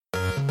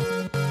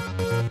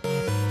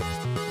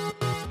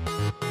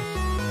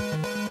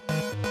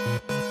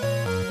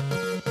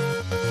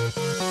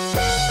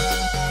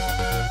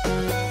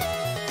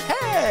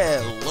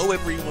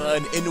Hello,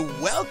 everyone,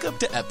 and welcome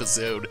to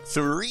episode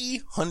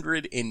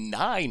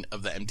 309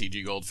 of the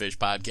MTG Goldfish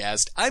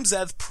podcast. I'm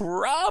Seth,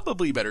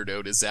 probably better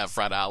known as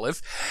Saffron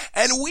Olive,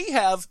 and we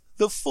have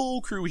the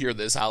full crew here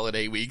this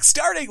holiday week,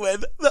 starting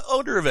with the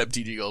owner of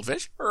MTG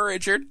Goldfish,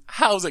 Richard.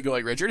 How's it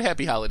going, Richard?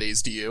 Happy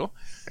holidays to you.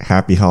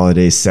 Happy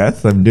holidays,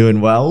 Seth. I'm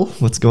doing well.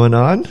 What's going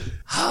on?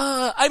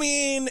 I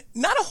mean,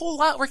 not a whole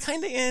lot. We're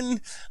kind of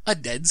in a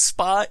dead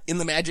spot in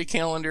the Magic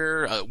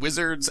calendar.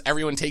 Wizards,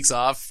 everyone takes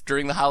off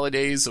during the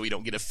holidays, so we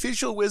don't get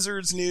official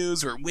Wizards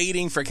news. We're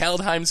waiting for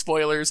Kaldheim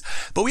spoilers.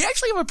 But we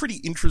actually have a pretty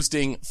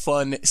interesting,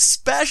 fun,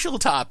 special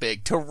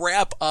topic to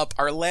wrap up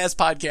our last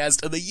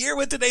podcast of the year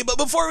with today. But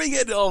before we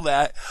get into all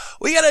that,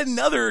 we got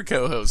another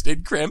co-host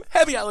in Krim.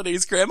 Happy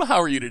holidays, Krim.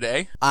 How are you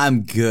today?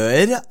 I'm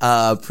good.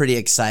 Pretty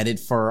excited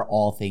for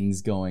all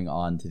things going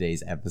on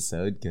today's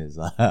episode, because,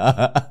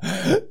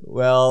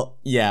 well,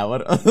 yeah,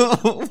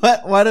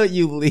 why don't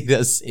you lead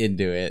us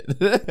into it?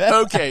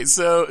 Okay,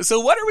 so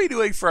what are we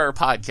doing for our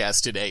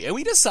podcast today? And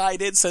we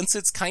decided, since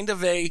it's kind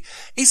of a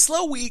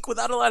slow week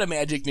without a lot of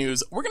Magic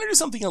news, we're going to do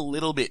something a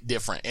little bit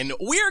different. And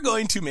we are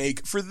going to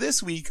make, for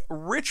this week,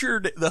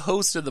 Richard the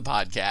host of the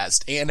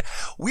podcast. And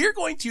we're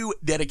going to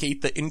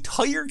dedicate the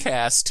entire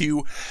cast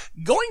to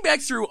going back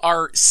through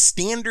our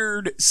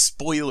standard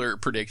spoiler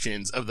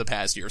predictions of the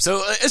past year.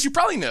 So, as you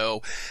probably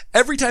know,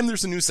 every time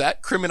there's a new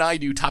set, Krim and I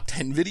do top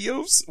 10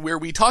 videos where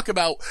we talk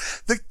about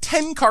the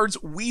 10 cards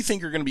we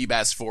think are going to be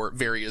best for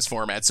various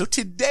formats. So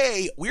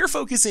today, we're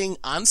focusing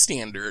on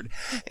standard,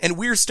 and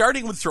we're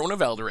starting with Throne of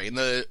Eldraine,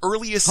 the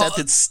earliest set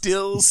that's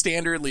still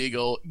standard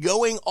legal,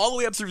 going all the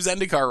way up through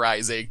Zendikar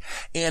Rising.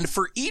 And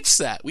for each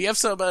set, we have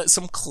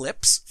some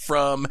clips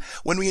from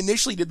when we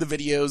initially did the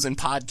videos and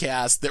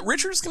podcasts that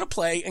Richard's going to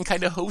play and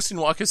kind of host and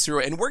walk us through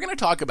it. And we're going to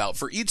talk about,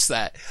 for each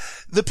set,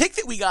 the pick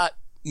that we got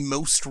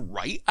most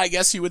right, I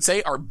guess you would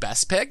say, our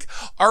best pick,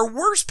 our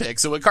worst pick,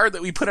 so a card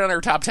that we put on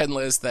our top 10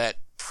 list that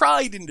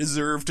probably didn't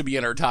deserve to be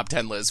in our top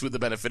 10 list with the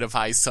benefit of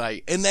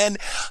hindsight, and then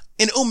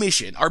an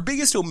omission, our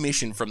biggest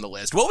omission from the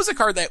list. What was a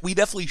card that we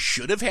definitely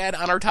should have had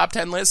on our top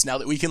 10 list, now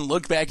that we can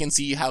look back and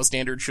see how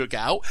standard shook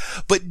out,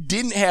 but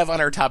didn't have on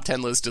our top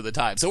 10 list at the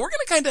time? So we're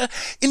going to kind of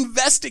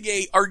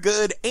investigate our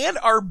good and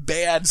our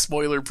bad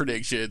spoiler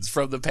predictions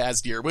from the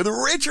past year with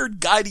Richard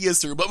guiding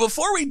us through. But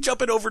before we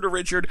jump it over to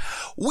Richard,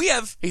 we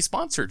have a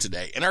sponsor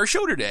today, and our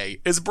show today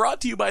is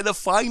brought to you by the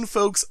fine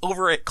folks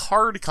over at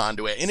Card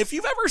Conduit. And if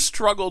you've ever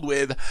struggled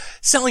with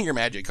selling your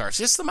Magic cards,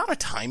 just the amount of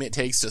time it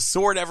takes to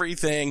sort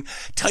everything,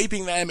 typing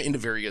them into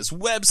various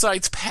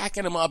websites,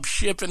 packing them up,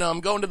 shipping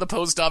them, going to the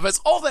post office,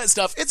 all that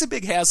stuff, it's a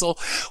big hassle.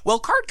 Well,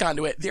 Card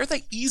Conduit, they're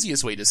the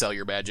easiest way to sell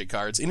your Magic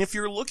cards. And if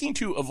you're looking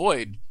to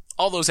avoid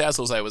all those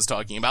hassles I was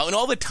talking about and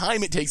all the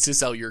time it takes to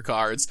sell your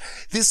cards,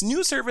 this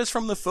new service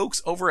from the folks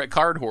over at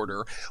Card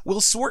Hoarder will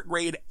sort,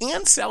 grade,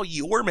 and sell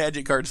your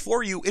Magic cards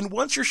for you. And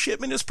once your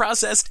shipment is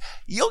processed,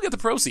 you'll get the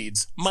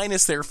proceeds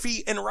minus their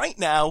fee. And right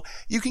now,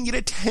 you can get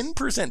a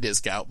 10%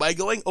 discount by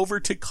going over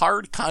to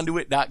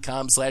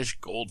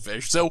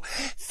cardconduit.com/goldfish. So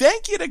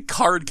thank you to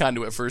Card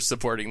Conduit for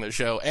supporting the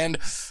show. And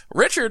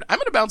Richard, I'm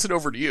going to bounce it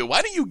over to you.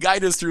 Why don't you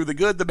guide us through the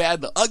good, the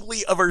bad, the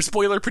ugly of our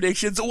spoiler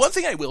predictions? One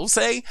thing I will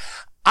say,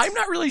 I'm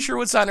not really sure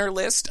what's on our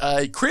list.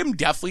 Krim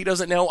definitely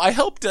doesn't know. I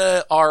helped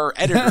our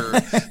editor,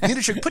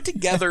 Nidashuk, put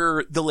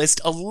together the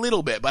list a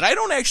little bit, but I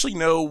don't actually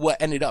know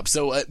what ended up.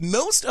 So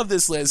most of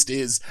this list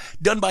is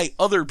done by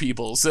other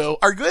people. So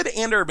our good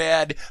and our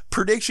bad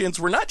predictions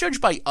were not judged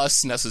by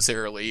us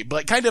necessarily,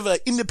 but kind of an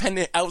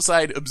independent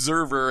outside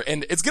observer.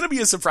 And it's going to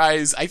be a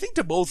surprise, I think,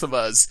 to both of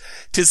us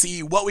to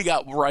see what we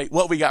got right,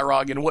 what we got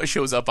wrong, and what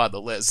shows up on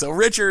the list. So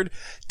Richard,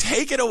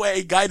 take it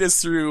away. Guide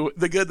us through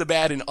the good, the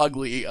bad, and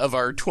ugly of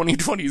our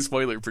 2020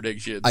 spoiler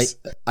predictions.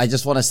 I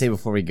just want to say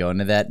before we go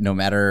into that, no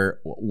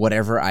matter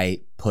whatever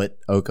I put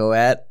Oko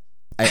at,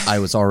 I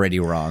was already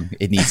wrong.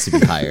 It needs to be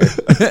higher.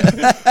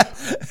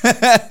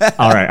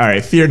 All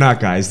right. Fear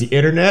not, guys. The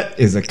internet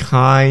is a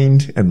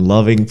kind and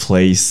loving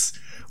place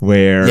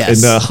where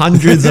in the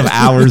hundreds of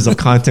hours of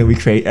content we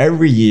create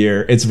every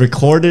year, it's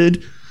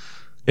recorded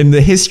in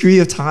the history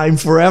of time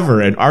forever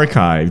and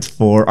archived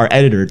for our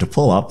editor to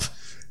pull up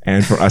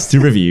and for us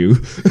to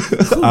review.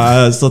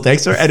 So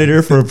thanks to our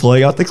editor for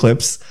pulling out the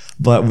clips.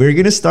 But we're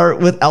going to start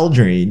with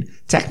Eldraine.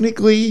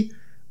 Technically,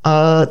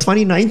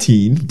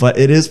 2019, but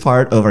it is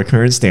part of our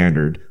current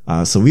standard.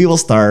 So we will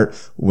start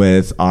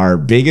with our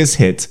biggest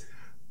hit,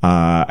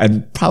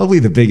 and probably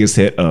the biggest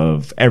hit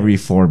of every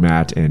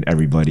format and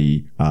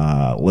everybody.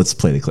 Let's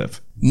play the clip.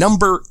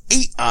 Number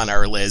 8 on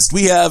our list,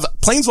 we have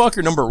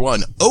Planeswalker number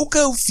 1,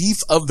 Oko,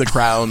 Thief of the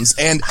Crowns.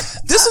 And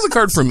this is a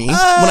card for me. When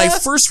I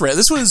first read,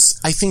 this was,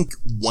 I think,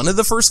 one of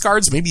the first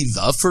cards, maybe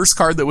the first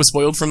card that was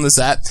spoiled from the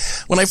set.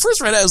 When I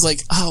first read it, I was like,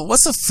 oh,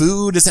 what's a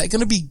food? Is that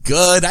going to be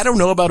good? I don't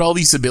know about all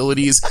these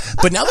abilities.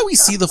 But now that we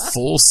see the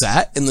full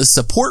set and the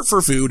support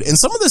for food and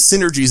some of the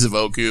synergies of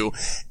Oku,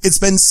 it's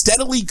been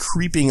steadily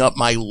creeping up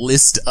my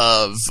list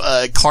of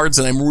cards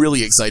that I'm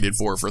really excited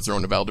for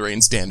Throne of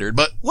Eldraine Standard.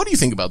 But what do you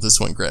think about this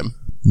one, Krim?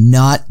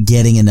 Not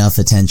getting enough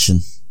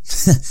attention.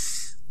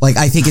 Like,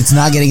 I think it's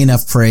not getting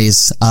enough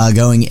praise,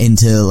 going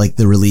into, like,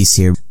 the release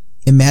here.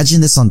 Imagine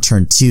this on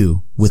turn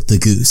 2 with the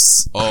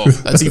goose. Oh,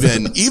 that's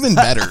even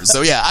better.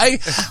 So yeah,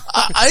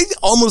 I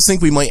almost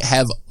think we might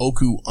have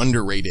Oku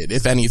underrated,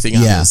 if anything,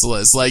 on this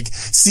list. Like,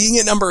 seeing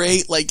it number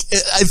 8, like,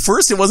 at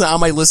first it wasn't on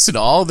my list at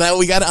all. Now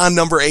we got it on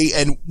number 8,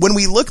 and when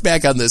we look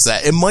back on this,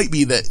 it might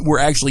be that we're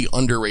actually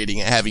underrating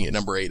it, having it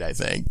number 8, I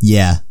think.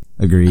 Yeah,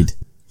 agreed.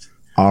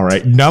 All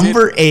right,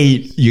 number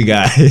 8, you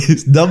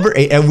guys. Number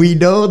 8, and we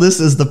know this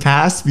is the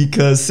past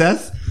because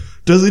Seth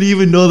doesn't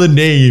even know the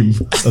name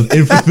of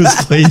infamous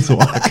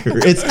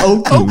Planeswalker. It's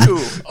Oku.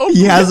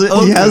 He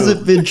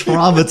hasn't been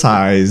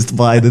traumatized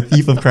by the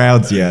Thief of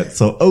Crowns yet.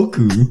 So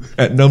Oku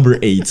at number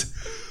 8.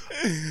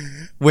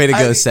 Way to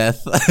go,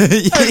 Seth.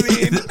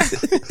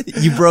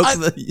 You broke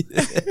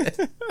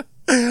the...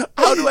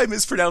 How do I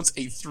mispronounce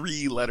a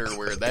 3-letter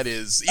word? That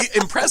is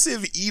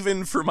impressive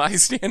even for my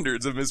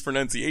standards of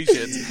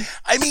mispronunciations.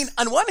 I mean,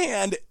 on one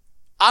hand,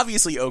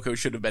 obviously Oko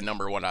should have been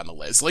number 1 on the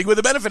list. Like, with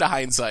the benefit of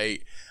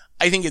hindsight,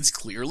 I think it's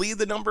clearly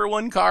the number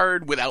 1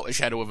 card without a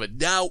shadow of a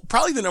doubt.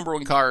 Probably the number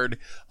 1 card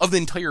of the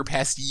entire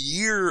past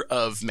year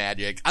of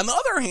Magic. On the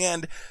other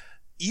hand,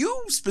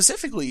 you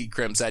specifically,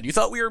 Krim, said you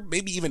thought we were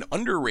maybe even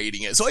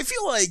underrating it. So I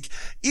feel like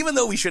even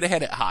though we should have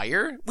had it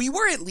higher, we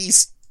were at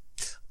least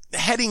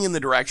heading in the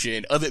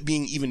direction of it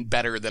being even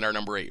better than our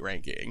number 8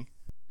 ranking.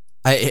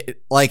 I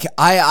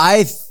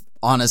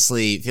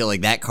honestly feel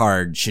like that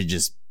card should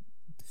just,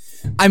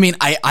 I mean,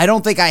 I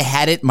don't think I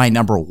had it my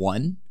number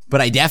 1. But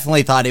I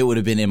definitely thought it would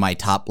have been in my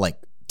top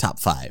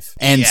 5.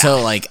 And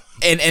so like,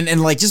 and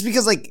like, just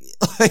because like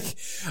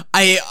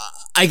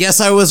I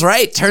guess I was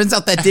right. Turns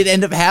out that did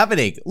end up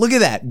happening. Look at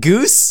that.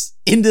 Goose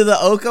into the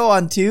Oko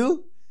on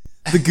 2.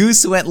 The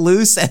goose went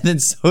loose and then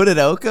so did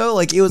Oko.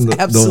 Like, it was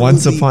absolutely. The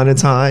once upon a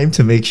time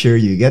to make sure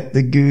you get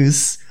the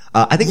goose.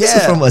 I think this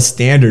is from a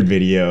standard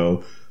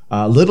video.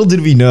 Little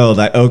did we know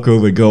that Oko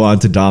would go on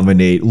to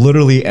dominate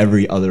literally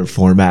every other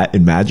format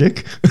in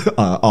Magic,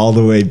 all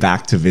the way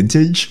back to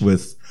Vintage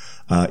with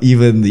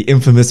even the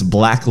infamous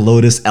Black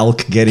Lotus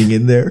Elk getting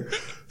in there.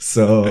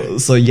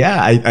 So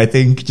yeah, I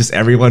think just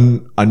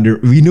everyone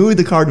we knew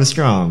the card was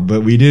strong,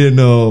 but we didn't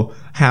know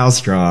how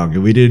strong,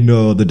 and we didn't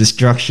know the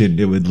destruction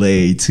it would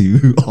lay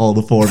to all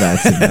the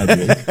formats in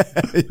Magic.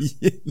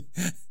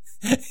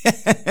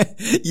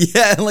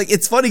 Yeah, like,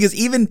 it's funny because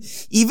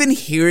even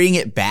hearing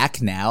it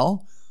back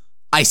now,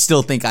 I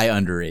still think I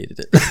underrated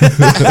it.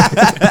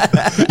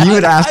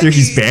 Even after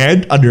he's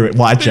banned,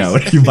 watch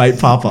out. You might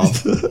pop up.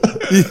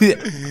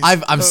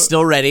 I'm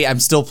still ready. I'm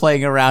still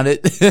playing around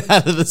it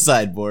out of the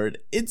sideboard.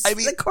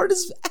 The card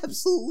is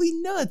absolutely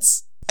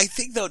nuts. I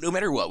think, though, no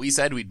matter what we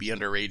said, we'd be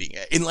underrating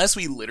it. Unless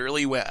we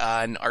literally went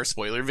on our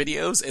spoiler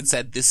videos and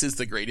said this is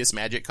the greatest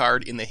Magic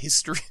card in the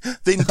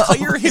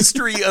entire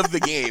history of the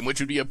game, which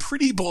would be a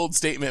pretty bold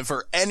statement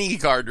for any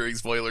card during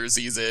spoiler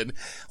season.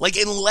 Like,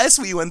 unless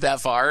we went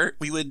that far,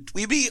 we'd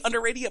be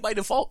underrating it by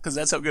default, because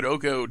that's how good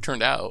Oko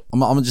turned out.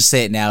 I'm gonna just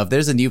say it now. If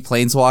there's a new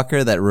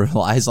Planeswalker that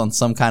relies on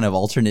some kind of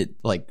alternate,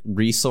 like,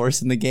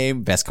 resource in the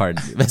game, best card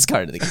of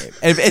the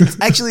game. And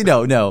actually,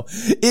 no.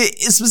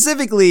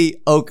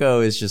 Specifically,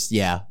 Oko is just,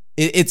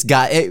 it's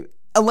got it.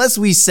 Unless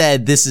we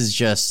said this is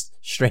just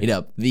straight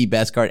up the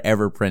best card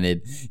ever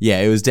printed. Yeah,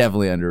 it was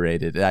definitely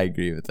underrated. I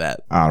agree with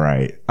that. All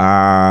right.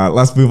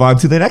 Let's move on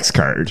to the next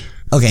card.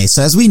 Okay,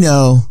 so as we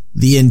know,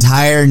 the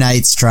entire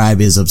Knights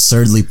tribe is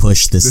absurdly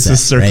pushed this set.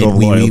 Is Circle of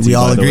Loyalty, we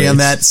all agree on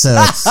that. So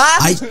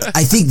I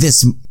think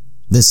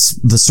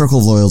the Circle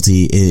of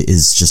Loyalty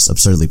is just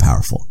absurdly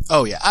powerful.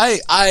 Oh yeah,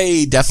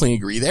 I definitely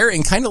agree there.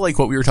 And kind of like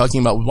what we were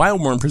talking about with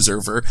Wildworn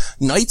Preserver,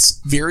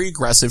 Knights, very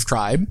aggressive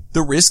tribe.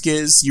 The risk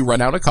is you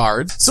run out of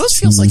cards. So this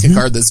feels like a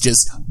card that's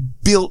just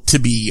built to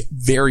be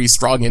very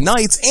strong in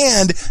Knights,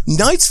 and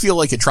Knights feel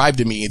like a tribe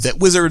to me that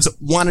Wizards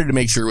wanted to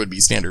make sure it would be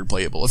standard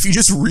playable. If you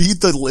just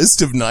read the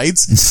list of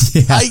Knights,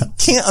 I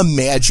can't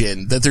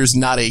imagine that there's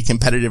not a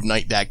competitive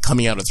Knight deck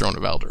coming out of Throne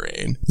of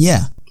Eldraine.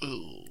 Yeah.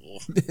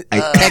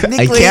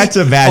 I can't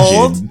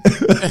imagine.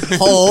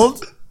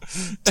 Hold.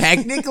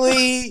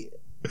 Technically,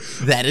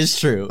 that is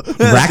true.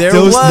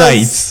 Rakdos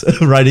Knights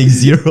running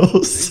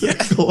 0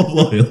 Circle of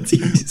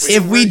Loyalties.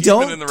 If we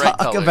don't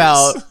talk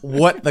about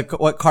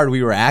what card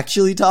we were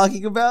actually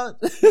talking about,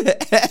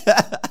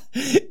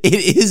 it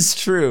is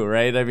true,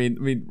 right? I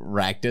mean,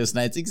 Rakdos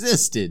Knights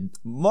existed.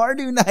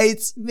 Mardu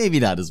Knights, maybe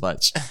not as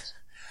much.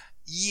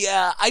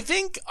 Yeah, I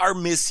think our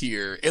miss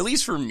here, at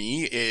least for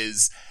me,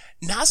 is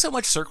not so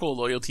much Circle of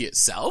Loyalty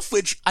itself,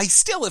 which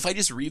if I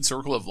just read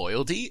Circle of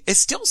Loyalty, it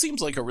still seems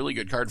like a really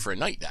good card for a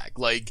Knight deck.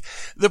 Like,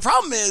 the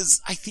problem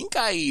is, I think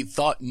I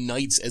thought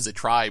Knights as a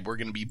tribe were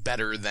going to be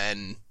better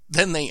than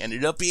they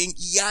ended up being.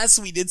 Yes,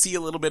 we did see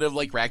a little bit of,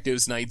 like,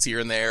 Rakdos Knights here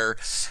and there.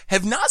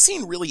 Have not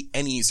seen really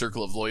any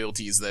Circle of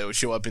Loyalties, though,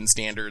 show up in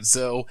Standard,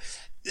 so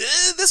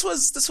this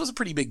was a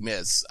pretty big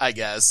miss, I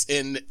guess.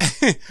 And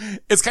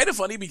it's kind of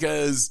funny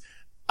because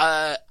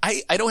I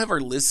don't have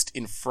our list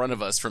in front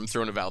of us from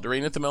Throne of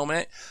Eldraine at the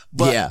moment,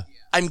 but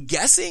I'm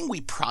guessing we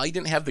probably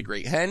didn't have the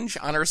Great Henge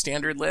on our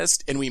standard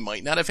list, and we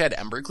might not have had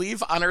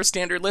Embercleave on our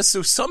standard list,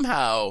 so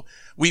somehow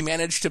we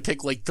managed to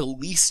pick like the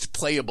least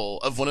playable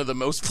of one of the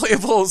most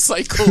playable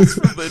cycles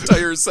from the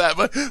entire set,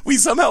 but we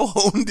somehow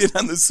honed in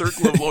on the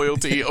Circle of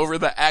Loyalty over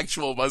the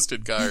actual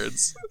busted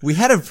cards. We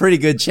had a pretty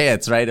good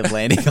chance, right, of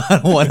landing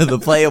on one of the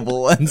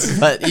playable ones,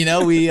 but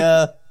we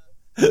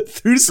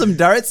threw some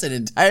darts and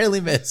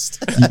entirely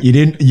missed. You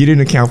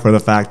didn't account for the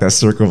fact that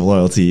Circle of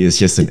Loyalty is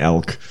just an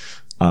elk.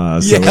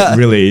 It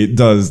really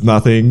does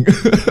nothing.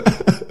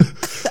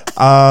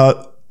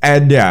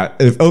 And yeah,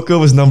 if Oko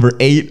was number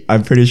 8,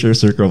 I'm pretty sure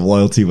Circle of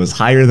Loyalty was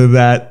higher than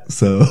that.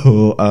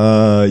 So,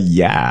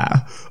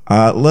 yeah.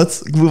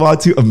 Let's move on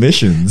to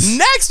omissions.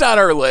 Next on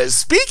our list,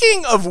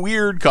 speaking of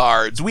weird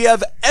cards, we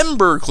have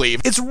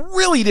Embercleave. It's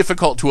really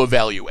difficult to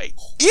evaluate.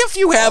 If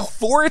you have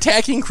 4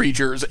 attacking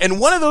creatures and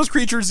one of those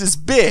creatures is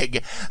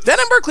big, then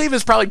Embercleave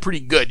is probably pretty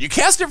good. You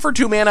cast it for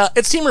 2 mana,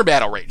 it's Temur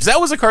Battle Rage. That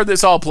was a card that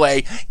saw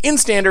play in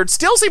Standard,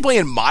 still see play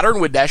in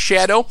Modern with Death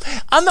Shadow.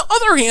 On the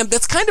other hand,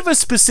 that's kind of a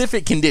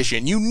specific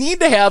condition. You need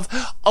to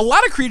have a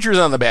lot of creatures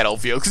on the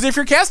battlefield, because if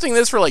you're casting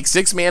this for like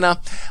 6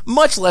 mana,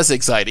 much less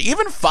exciting.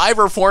 Even 5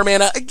 or 4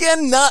 mana,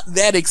 again, not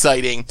that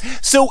exciting.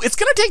 So it's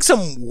going to take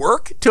some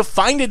work to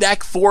find a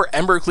deck for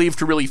Embercleave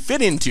to really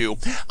fit into.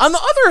 On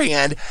the other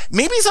hand,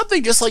 maybe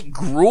something just like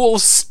Gruul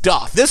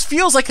Stuff. This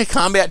feels like a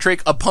combat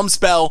trick, a pump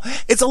spell.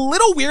 It's a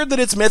little weird that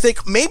it's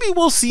mythic. Maybe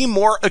we'll see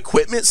more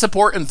equipment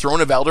support in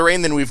Throne of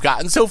Eldraine than we've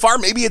gotten so far.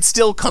 Maybe it's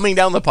still coming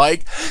down the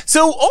pike.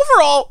 So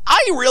overall,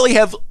 I really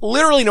have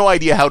literally no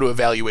idea how to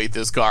evaluate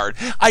this card.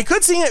 I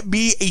could see it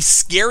be a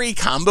scary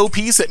combo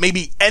piece that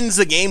maybe ends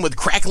the game with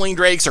Crackling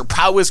Drakes or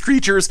Prowess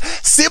creatures,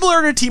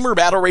 similar to Temur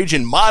Battle Rage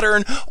in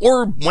Modern,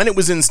 or when it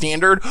was in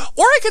Standard,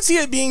 or I could see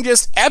it being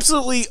just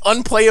absolutely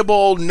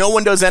unplayable, no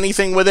one does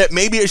anything with it.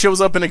 Maybe it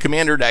shows up in a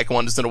Commander deck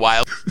once in a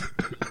while.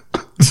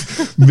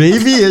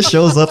 Maybe it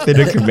shows up in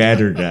a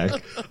Commander deck.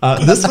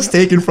 This was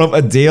taken from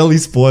a daily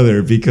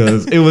spoiler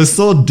because it was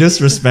so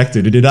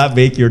disrespected. It did not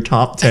make your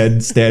top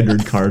 10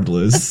 Standard card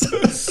list.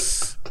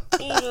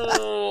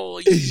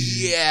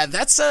 Yeah,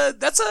 that's a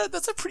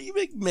pretty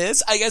big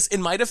miss. I guess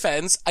in my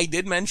defense, I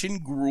did mention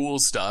Gruul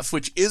Stuff,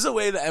 which is a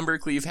way that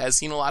Embercleave has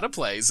seen a lot of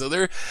play. So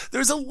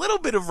there's a little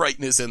bit of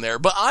rightness in there.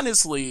 But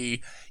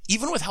honestly,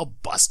 even with how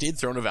busted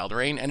Throne of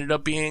Eldraine ended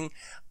up being,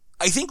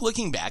 I think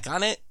looking back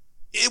on it,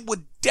 it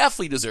would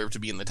definitely deserve to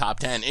be in the top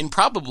 10 and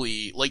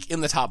probably like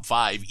in the top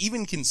 5,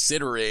 even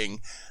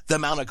considering the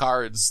amount of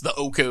cards, the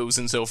Okos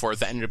and so forth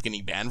that ended up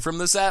getting banned from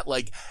the set.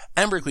 Like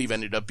Embercleave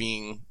ended up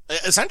being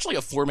essentially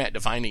a format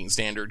defining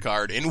Standard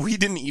card, and we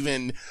didn't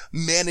even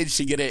manage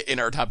to get it in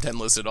our top 10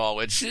 list at all,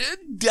 which is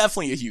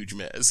definitely a huge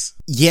miss.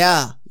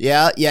 Yeah.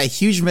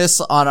 Huge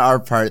miss on our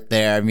part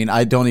there. I mean,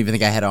 I don't even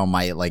think I had on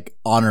my like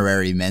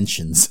honorary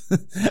mentions.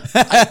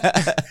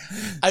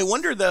 I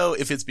wonder though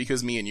if it's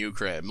because me and you,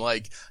 Krim,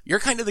 like you're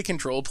kind of the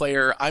control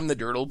player, I'm the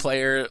Dirtle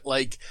player.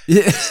 Like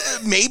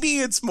maybe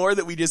it's more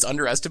that we just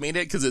underestimate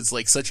it because it's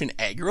like such an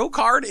aggro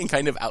card and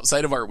kind of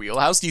outside of our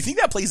wheelhouse. Do you think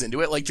that plays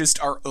into it? Like just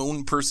our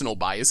own personal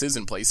biases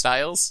and play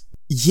styles?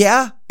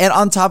 Yeah, and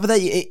on top of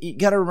that, you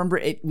gotta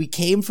remember, we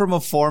came from a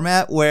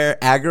format where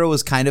aggro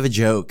was kind of a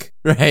joke,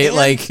 right? And,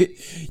 like,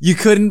 you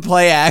couldn't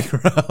play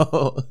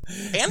aggro.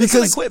 And it's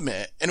an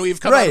equipment, and we've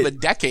come out of a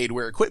decade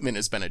where equipment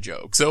has been a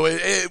joke. So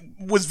it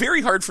was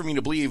very hard for me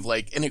to believe,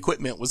 like, an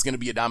equipment was going to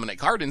be a dominant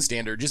card in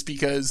Standard just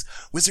because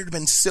Wizard had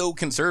been so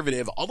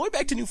conservative all the way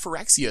back to New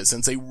Phyrexia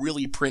since they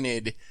really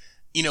printed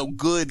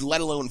good, let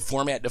alone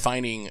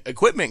format-defining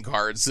equipment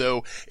cards.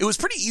 So it was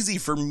pretty easy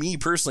for me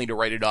personally to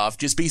write it off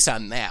just based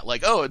on that.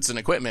 Like, oh, it's an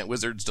equipment.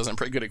 Wizards doesn't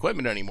print good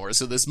equipment anymore.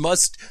 So this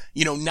must,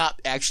 not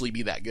actually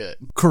be that good.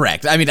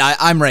 Correct. I mean,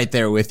 I'm right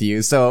there with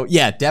you. So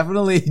yeah,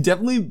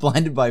 definitely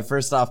blinded by,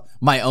 first off,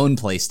 my own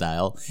play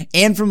style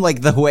and from like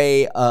the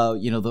way,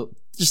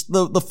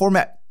 the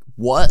format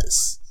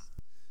was.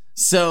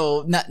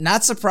 So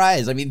not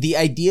surprised. I mean, the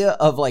idea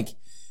of like,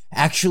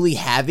 actually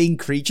having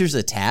creatures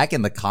attack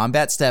in the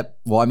combat step,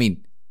 well, I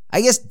mean, I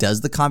guess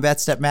does the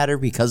combat step matter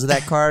because of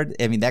that card?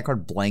 I mean, that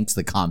card blanks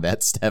the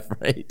combat step,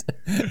 right?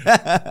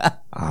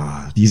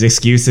 These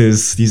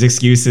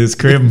excuses,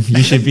 Krim,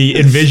 you should be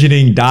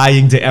envisioning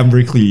dying to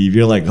Embercleave.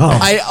 You're like, my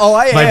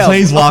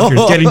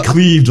Planeswalker's getting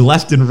cleaved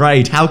left and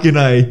right. How can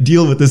I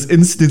deal with this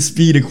instant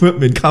speed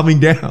equipment coming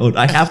down?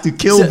 I have to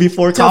kill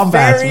before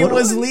combat. Teferi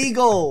was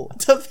legal.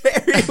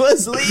 Teferi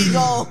was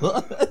legal.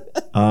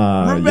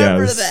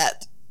 Remember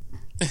that.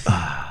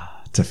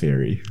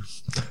 Teferi.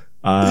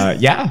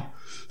 Yeah.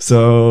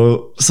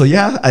 So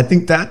yeah, I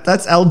think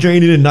that's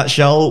Eldraine in a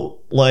nutshell.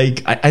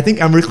 Like, I think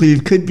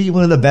Embercleave could be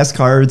one of the best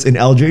cards in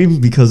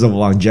Eldraine because of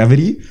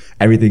longevity.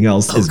 Everything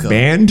else is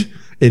banned.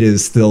 It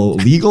is still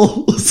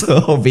legal,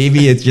 so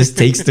maybe it just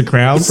takes the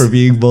crown for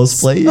being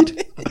most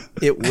played.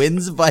 It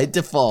wins by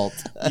default.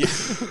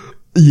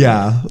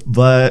 Yeah,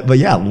 but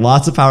yeah,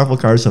 lots of powerful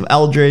cards from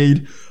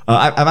Eldraine.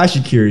 I'm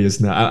actually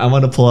curious now. I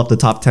want to pull up the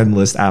top 10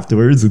 list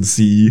afterwards and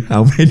see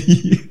how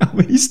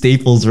many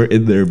staples were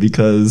in there,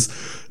 because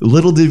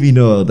little did we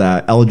know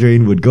that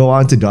Eldraine would go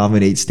on to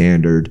dominate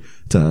Standard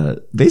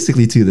to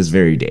basically to this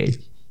very day.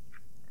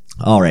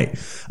 All right.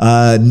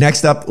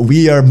 Next up,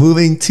 we are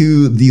moving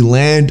to the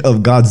land of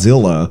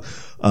Godzilla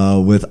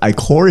with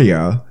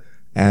Ikoria.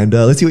 And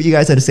let's see what you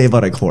guys had to say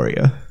about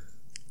Ikoria.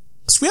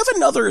 So we have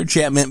another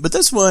enchantment, but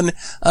this one,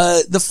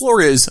 the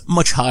floor is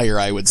much higher,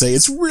 I would say.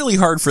 It's really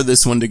hard for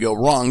this one to go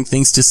wrong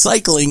thanks to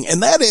cycling,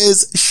 and that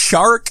is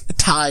Shark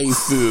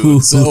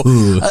Typhoon. So,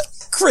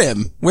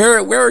 Krim, where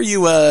are you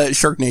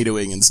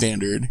Sharknadoing in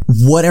Standard?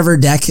 Whatever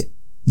deck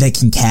that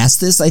can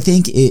cast this, I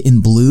think, in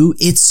blue,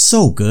 it's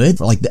so good.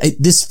 Like,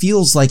 this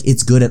feels like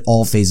it's good at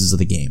all phases of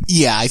the game.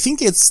 Yeah, I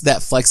think it's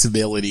that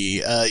flexibility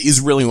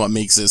is really what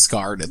makes this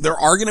card. There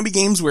are going to be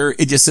games where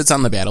it just sits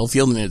on the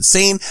battlefield and it's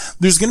insane.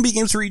 There's going to be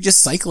games where you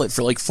just cycle it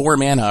for like 4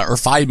 mana or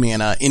 5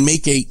 mana and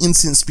make a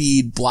instant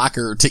speed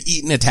blocker to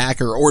eat an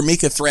attacker or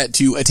make a threat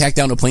to attack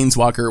down a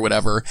planeswalker or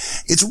whatever.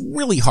 It's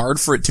really hard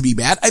for it to be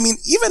bad. I mean,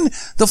 even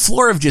the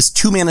floor of just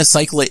 2 mana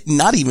cycle it,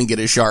 not even get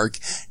a shark,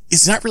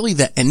 it's not really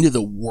the end of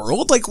the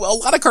world. Like, well, a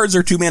lot of cards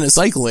are 2 mana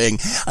cycling.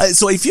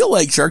 So I feel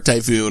like Shark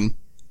Typhoon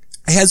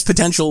has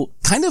potential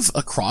kind of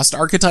across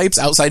archetypes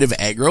outside of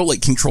aggro.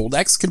 Like, control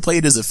decks can play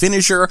it as a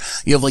finisher.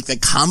 You have like the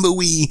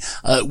combo-y,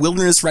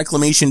 Wilderness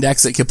Reclamation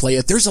decks that can play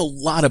it. There's a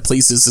lot of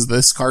places that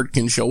this card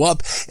can show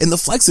up, and the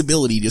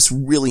flexibility just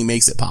really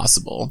makes it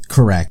possible.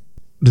 Correct.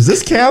 Does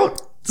this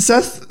count?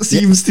 Seth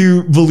seems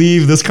to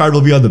believe this card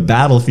will be on the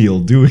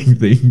battlefield doing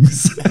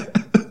things.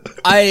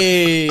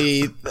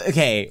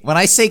 Okay, when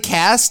I say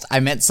cast, I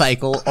meant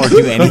cycle or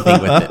do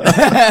anything with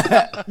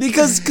it.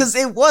 because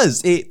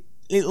it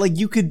like,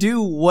 you could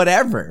do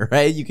whatever,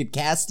 right? You could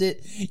cast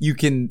it, you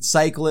can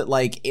cycle it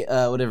like,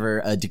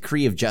 a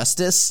Decree of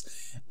Justice.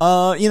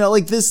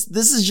 Like this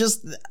is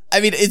just, I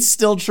mean, it's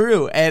still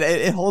true, and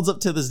it holds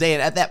up to this day.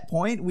 And at that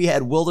point, we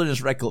had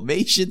Wilderness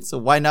Reclamation, so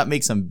why not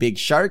make some big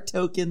shark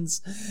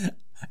tokens?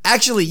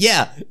 Actually,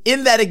 yeah,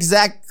 in that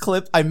exact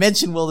clip, I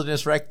mentioned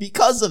Wilderness Rec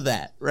because of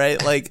that,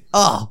 right? Like,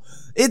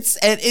 it's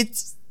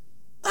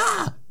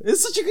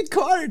such a good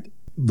card.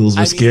 Those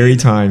were scary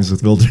times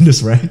with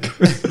Wilderness Rec.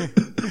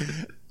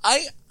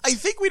 I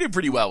think we did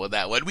pretty well with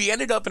that one. We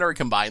ended up in our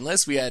combined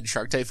list. We had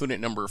Shark Typhoon at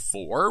number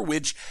 4,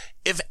 which,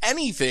 if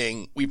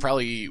anything, we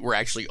probably were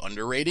actually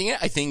underrating it.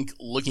 I think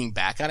looking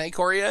back on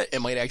Ikoria, it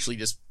might actually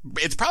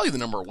it's probably the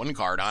number 1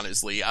 card,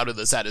 honestly, out of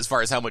the set as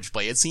far as how much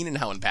play it's seen and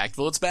how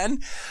impactful it's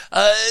been.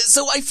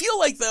 So I feel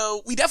like,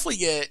 though, we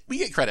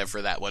get credit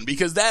for that one,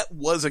 because that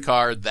was a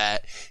card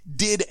that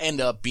did end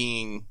up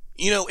being,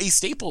 a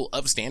staple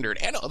of Standard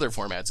and other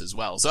formats as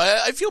well. So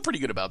I feel pretty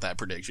good about that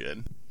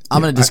prediction.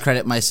 I'm going to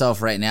discredit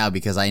myself right now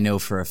because I know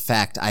for a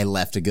fact I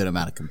left a good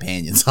amount of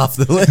companions off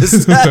the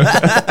list.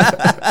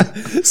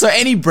 So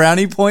any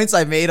brownie points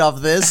I made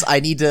off this,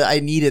 I need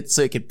it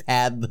so it can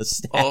pad the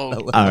stat. All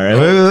right.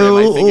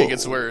 I think it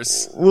gets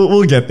worse.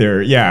 We'll get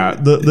there. Yeah,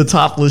 the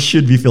top list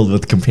should be filled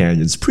with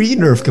companions,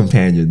 pre-nerf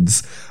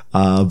companions.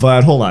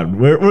 But hold on,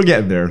 we're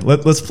getting there.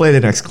 Let's play the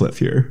next clip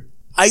here.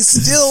 I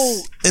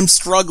still am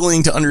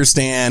struggling to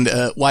understand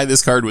why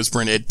this card was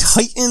printed.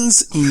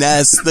 Titan's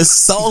Nest, the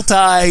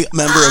Sultai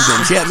member of the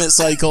enchantment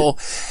cycle,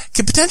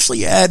 can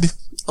potentially add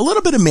a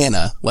little bit of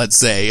mana, let's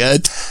say.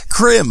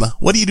 Krim,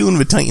 what are you doing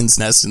with Titan's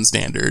Nest in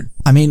Standard?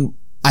 I mean,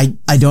 I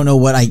don't know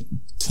what I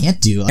can't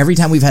do. Every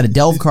time we've had a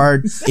Delve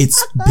card,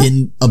 it's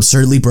been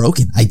absurdly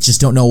broken. I just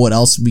don't know what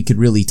else we could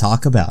really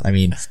talk about. I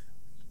mean,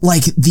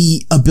 like,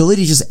 the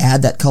ability to just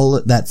add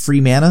that free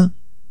mana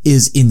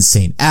is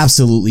insane.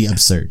 Absolutely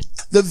absurd.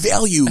 The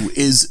value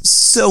is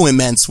so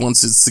immense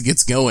once it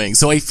gets going.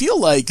 So I feel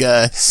like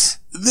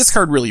this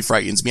card really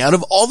frightens me. Out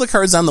of all the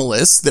cards on the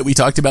list that we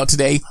talked about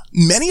today,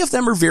 many of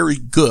them are very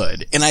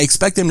good, and I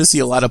expect them to see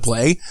a lot of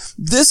play.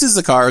 This is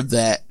a card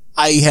that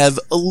I have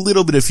a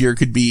little bit of fear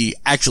could be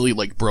actually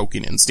like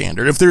broken in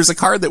Standard. If there's a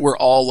card that we're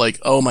all like,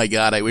 oh my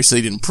god, I wish they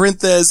didn't print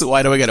this,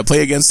 why do I gotta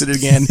play against it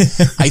again?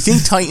 I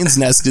think Titan's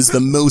Nest is the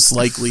most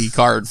likely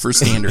card for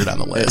Standard on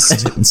the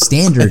list. In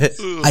Standard,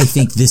 I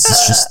think this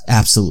is just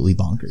absolutely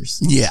bonkers.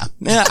 Yeah,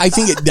 I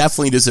think it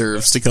definitely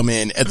deserves to come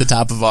in at the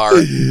top of our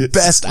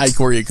best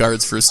Ikoria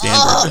cards for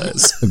Standard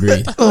list.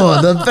 Agreed.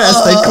 Oh, the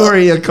best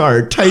Ikoria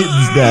card,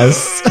 Titan's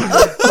Nest.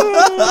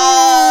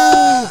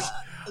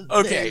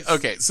 Okay,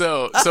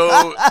 so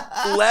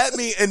let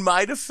me, in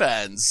my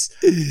defense,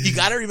 you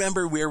gotta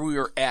remember where we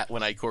were at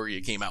when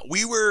Ikoria came out.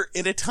 We were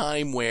in a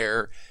time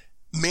where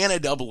mana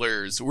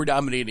doublers were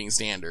dominating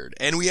Standard,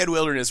 and we had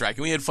Wilderness Rack,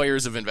 and we had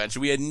Fires of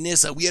Invention, we had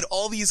Nissa, we had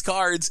all these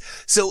cards.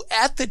 So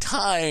at the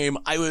time,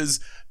 I was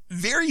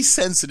very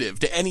sensitive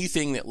to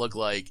anything that looked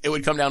like it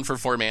would come down for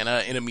 4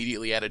 mana and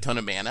immediately add a ton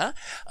of mana.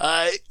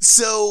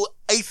 So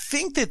I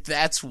think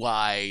that's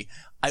why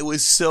I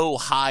was so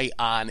high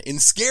on and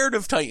scared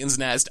of Titan's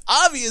Nest.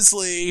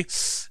 Obviously,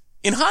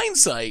 In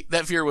hindsight,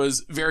 that fear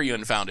was very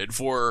unfounded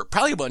for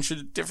probably a bunch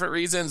of different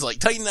reasons. Like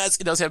Titan Nest,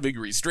 it does have big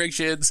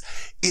restrictions.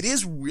 It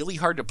is really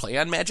hard to play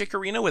on Magic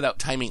Arena without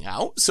timing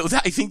out. So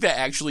I think that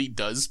actually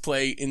does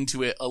play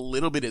into it a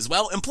little bit as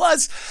well. And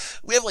plus,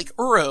 we have like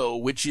Uro,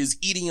 which is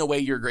eating away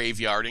your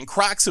graveyard, and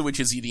Kroxa,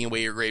 which is eating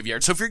away your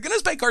graveyard. So if you're going to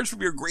spend cards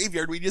from your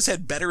graveyard, we just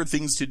had better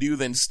things to do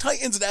than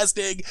Titan's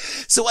Nesting.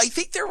 So I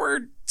think there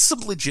were some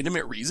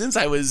legitimate reasons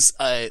I was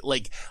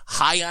like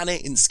high on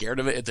it and scared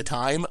of it at the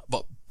time,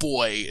 but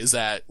boy, is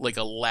that like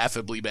a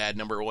laughably bad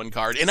number one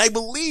card. And I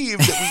believe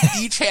that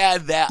we each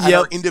had that on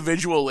our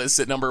individual lists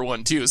at number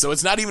one too. So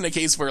it's not even a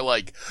case where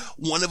like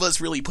one of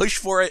us really pushed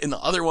for it and the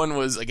other one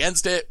was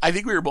against it. I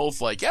think we were both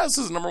like, yeah, this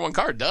is a number one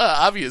card. Duh,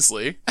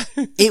 obviously.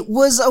 It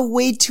was a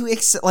way to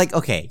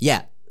okay,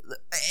 yeah.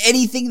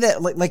 Anything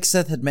that like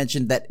Seth had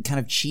mentioned that kind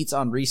of cheats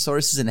on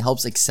resources and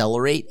helps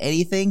accelerate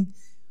anything.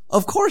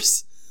 Of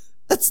course.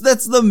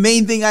 That's the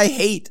main thing I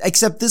hate,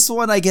 except this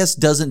one, I guess,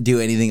 doesn't do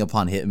anything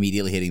upon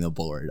immediately hitting the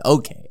board.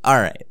 Okay. All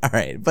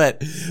right.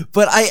 But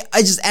I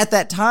just, at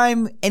that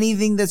time,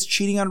 anything that's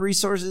cheating on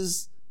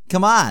resources,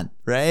 come on,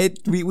 right?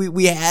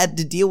 We had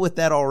to deal with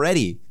that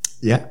already.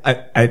 Yeah.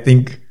 I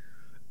think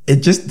it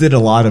just did a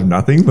lot of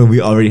nothing, but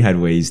we already had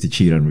ways to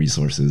cheat on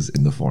resources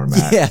in the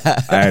format.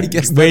 Yeah.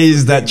 And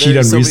ways that cheat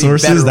on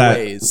resources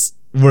that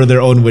were their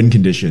own win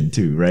condition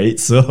too, right?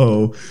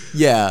 So.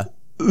 Yeah.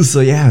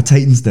 So yeah,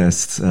 Titan's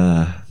Nest,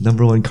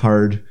 number one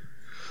card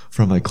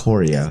from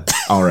Ikoria.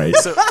 All right.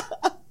 So,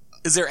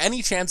 is there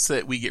any chance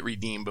that we get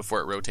redeemed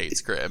before it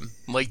rotates, Crib?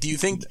 Like, do you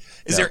think?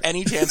 Is there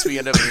any chance we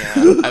end up? Yeah,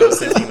 I was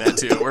thinking that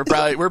too.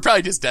 We're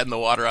probably just dead in the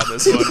water on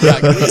this one. We're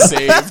not gonna be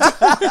saved.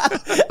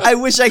 I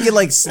wish I could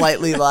like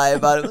slightly lie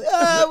about it.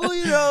 Well,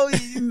 you know,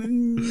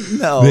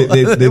 no.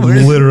 They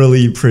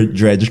literally print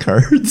Dredge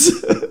cards.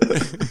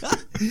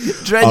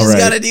 Dredge has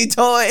got a new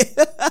toy.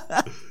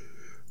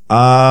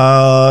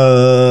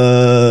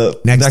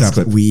 Next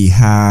up, we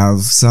have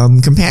some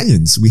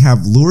companions. We have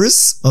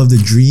Lurrus of the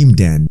Dream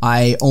Den.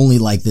 I only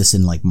like this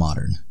in like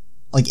Modern.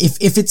 Like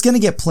if it's gonna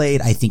get played,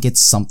 I think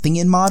it's something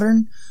in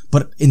Modern,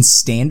 but in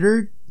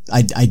Standard,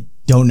 I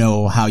don't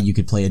know how you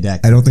could play a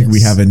deck. I don't think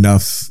we have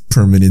enough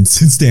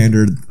permanence in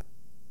Standard.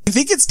 I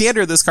think in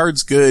Standard this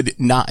card's good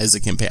not as a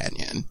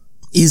companion.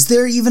 Is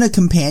there even a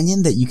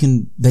companion that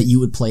you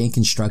would play in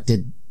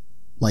Constructed,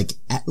 like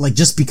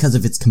just because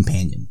of its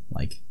companion?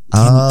 Like,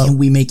 can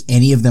we make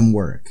any of them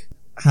work?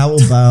 How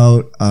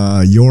about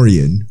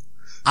Yorion?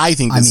 I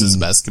think this is the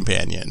best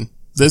companion.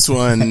 This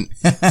one,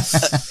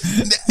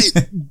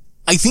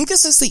 I think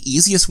this is the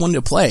easiest one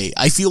to play.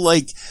 I feel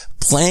like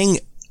playing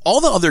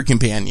all the other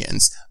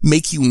companions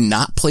make you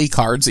not play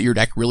cards that your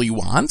deck really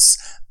wants.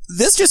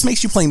 This just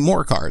makes you play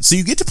more cards. So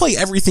you get to play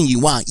everything you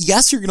want.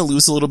 Yes, you're going to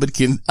lose a little bit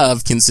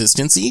of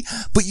consistency,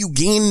 but you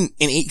gain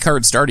an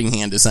 8-card starting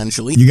hand,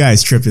 essentially. You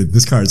guys tripping.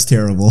 This card's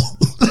terrible.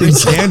 In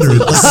Standard,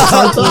 like, the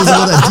card pools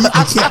are that deep.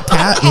 You can't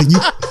pat, like,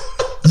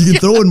 you can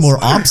throw in more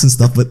ops and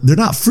stuff, but they're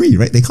not free,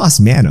 right? They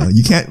cost mana.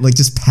 You can't, like,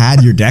 just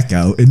pad your deck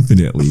out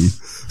infinitely.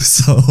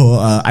 So,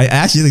 I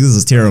actually think this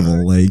is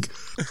terrible. Like,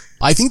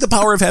 I think the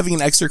power of having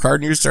an extra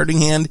card in your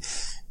starting hand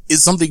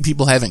is something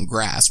people haven't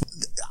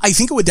grasped. I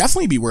think it would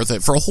definitely be worth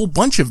it for a whole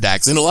bunch of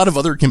decks and a lot of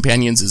other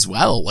companions as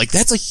well. Like,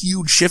 that's a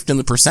huge shift in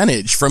the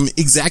percentage from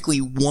exactly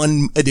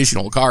one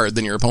additional card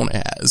than your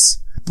opponent has.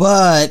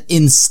 But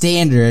in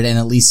Standard, and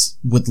at least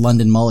with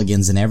London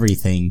Mulligans and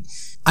everything,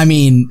 I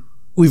mean,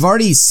 we've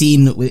already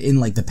seen in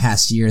like the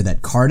past year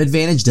that card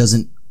advantage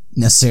doesn't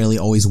necessarily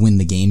always win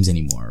the games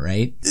anymore,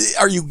 right?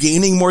 Are you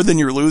gaining more than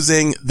you're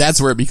losing?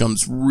 That's where it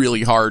becomes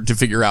really hard to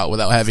figure out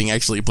without having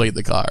actually played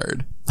the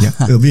card. Yeah,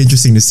 it'll be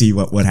interesting to see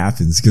what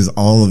happens, because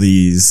all of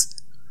these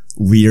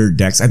weird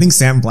decks, I think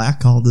Sam Black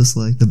called this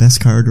like the best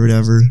card or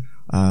whatever.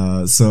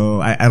 So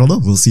I don't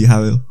know. We'll see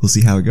how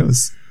it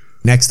goes.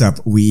 Next up,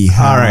 we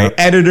have... All right,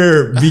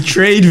 editor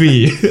betrayed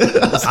me.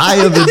 I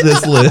am in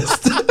this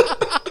list.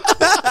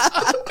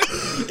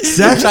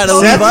 Seth trying to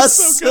leave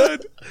us. So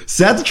good.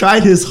 Seth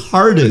tried his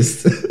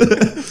hardest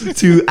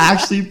to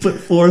actually put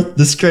forth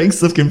the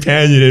strengths of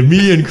companion, and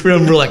me and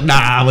Krim were like,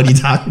 nah, what are you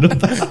talking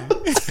about?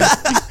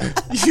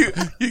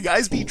 You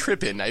guys be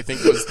tripping, I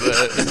think was the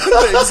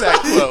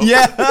exact quote.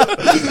 Yeah.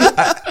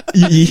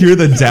 You hear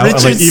the doubt.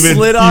 Richard Like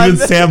even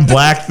Sam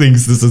Black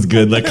thinks this is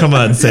good. Like, come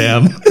on,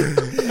 Sam.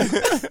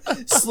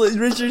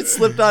 Richard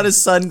slipped on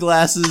his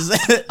sunglasses.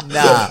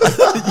 Nah.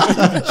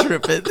 You're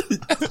tripping.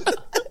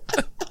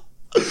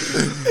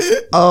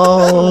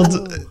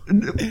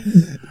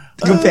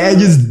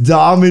 Companions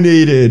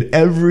dominated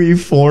every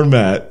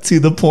format to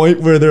the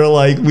point where they're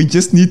like, we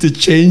just need to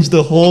change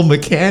the whole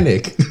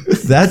mechanic.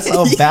 That's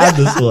how bad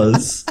this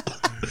was.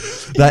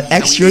 That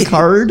extra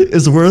card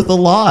is worth a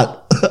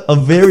lot. A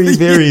very,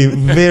 very,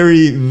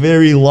 very,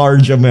 very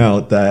large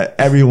amount that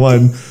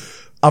everyone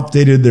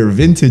updated their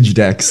vintage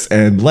decks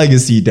and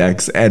legacy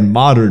decks and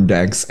modern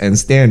decks and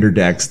standard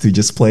decks to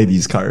just play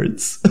these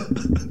cards.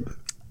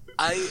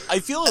 I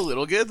feel a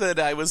little good that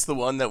I was the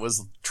one that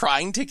was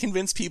trying to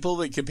convince people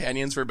that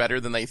companions were better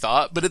than they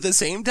thought, but at the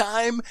same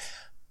time,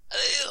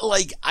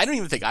 like, I don't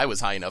even think I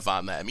was high enough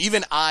on them.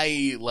 Even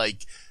I,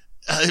 like,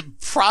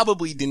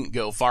 probably didn't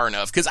go far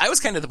enough, because I was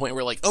kind of at the point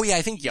where, like, oh yeah,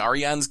 I think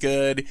Yarion's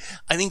good.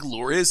 I think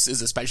Lurrus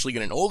is especially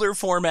good in older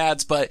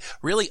formats, but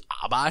really,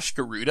 Abash,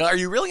 Garuda, are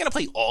you really going to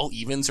play all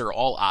evens or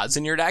all odds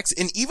in your decks?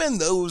 And even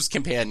those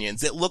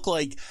companions that look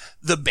like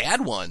the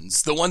bad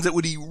ones, the ones that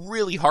would be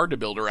really hard to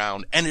build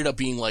around, ended up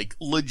being like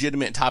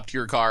legitimate top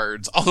tier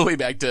cards all the way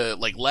back to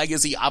like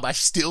Legacy. Abash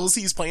still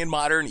sees playing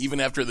Modern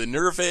even after the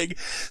nerfing.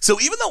 So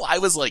even though I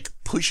was like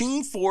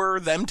pushing for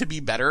them to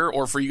be better,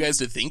 or for you guys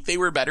to think they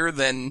were better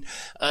than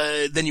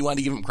you want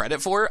to give them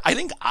credit for, I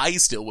think I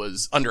still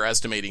was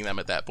underestimating them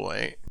at that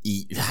point.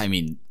 I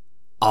mean,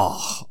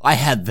 I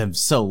had them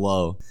so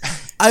low.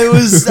 I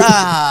was,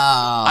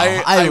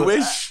 I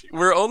wish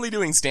we're only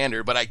doing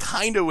standard, but I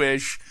kind of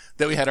wish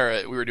that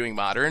we were doing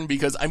modern,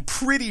 because I'm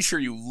pretty sure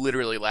you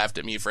literally laughed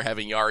at me for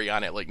having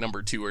Yarion at like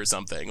number 2 or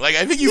something. Like,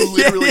 I think you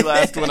literally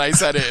laughed when I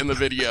said it in the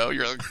video.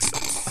 You're like,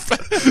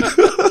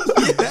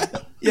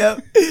 yeah.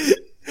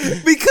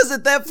 Because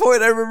at that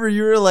point, I remember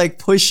you were like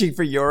pushing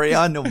for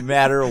Yorion no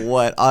matter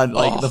what on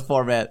like the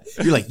format.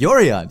 You're like,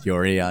 Yorion.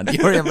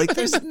 I'm like,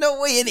 there's no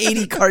way an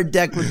 80 card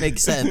deck would make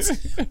sense.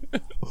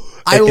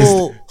 I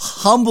will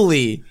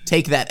humbly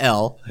take that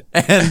L.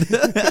 And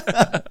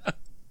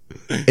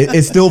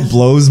it still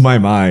blows my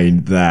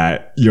mind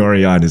that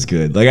Yorion is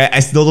good. Like,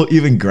 I still don't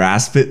even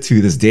grasp it to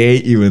this day,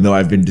 even though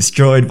I've been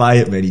destroyed by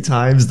it many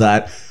times,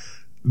 that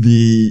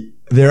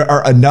there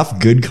are enough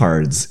good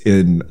cards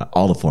in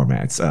all the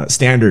formats,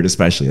 standard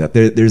especially, that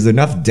there's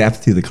enough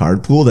depth to the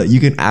card pool that you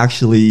can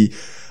actually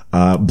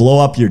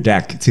blow up your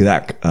deck to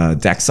that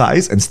deck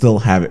size and still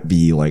have it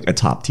be like a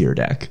top tier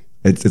deck.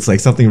 It's like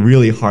something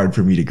really hard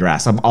for me to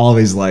grasp. I'm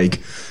always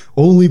like,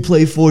 only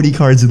play 40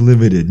 cards in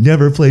limited,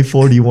 never play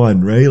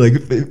 41, right? Like,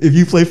 if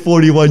you play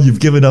 41,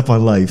 you've given up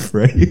on life,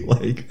 right?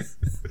 Like,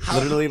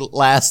 literally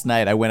last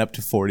night I went up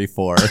to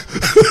 44.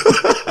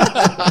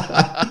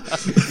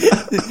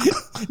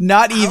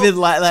 Not even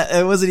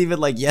it wasn't even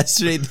like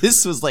yesterday.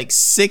 This was like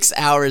 6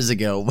 hours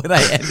ago when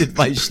I ended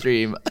my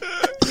stream.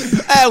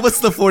 What's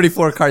the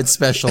 44 card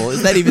special?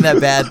 Is that even that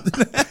bad?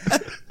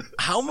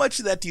 How much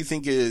of that do you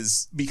think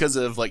is because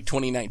of like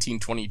 2019,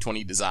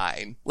 2020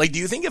 design? Like, do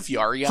you think if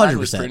Yarion 100%.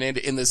 was printed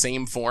in the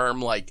same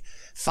form like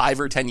 5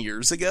 or 10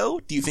 years ago,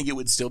 do you think it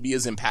would still be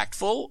as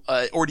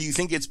impactful? Or do you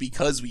think it's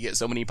because we get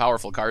so many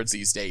powerful cards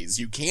these days,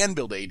 you can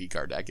build an 80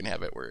 card deck and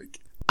have it work?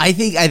 I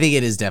think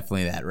it is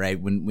definitely that, right?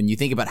 When you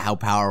think about how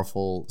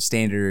powerful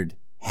standard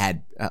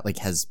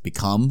has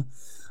become,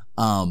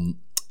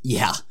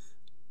 yeah.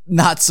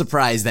 Not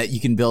surprised that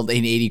you can build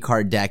an 80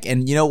 card deck.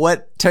 And you know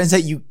what? Turns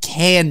out you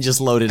can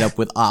just load it up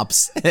with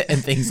ops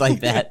and things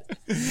like that.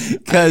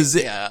 Cause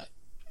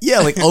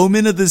like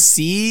Omen of the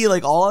Sea,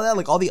 like all of that,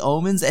 like all the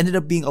omens ended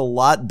up being a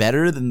lot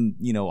better than,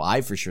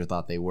 I for sure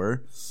thought they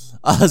were.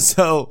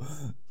 So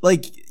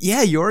like,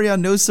 yeah,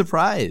 Yorion, no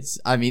surprise.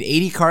 I mean,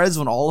 80 cards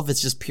when all of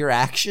it's just pure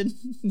action.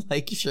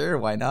 Like, sure,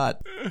 why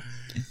not?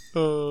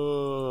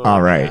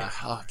 All right.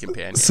 Yeah.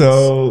 Companions.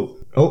 So,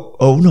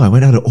 oh no, I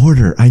went out of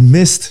order. I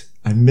missed.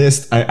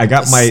 I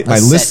got my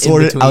list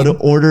sorted out of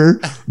order.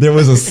 There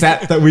was a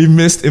set that we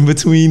missed in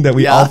between that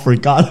we all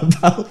forgot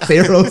about.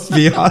 Theros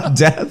Beyond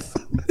Death.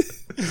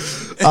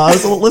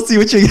 So let's see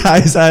what you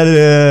guys had.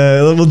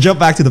 We'll jump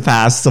back to the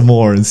past some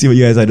more and see what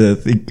you guys had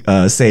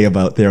to say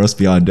about Theros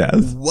Beyond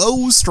Death.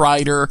 Whoa,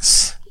 Strider.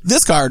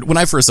 This card, when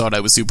I first saw it, I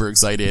was super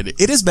excited.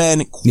 It has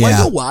been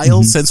quite a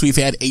while since we've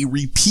had a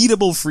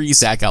repeatable free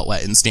sack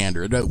outlet in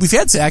standard. We've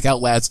had sack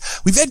outlets,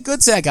 we've had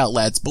good sack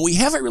outlets, but we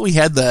haven't really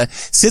had the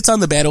sits on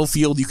the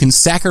battlefield, you can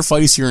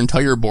sacrifice your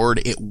entire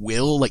board at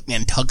will, like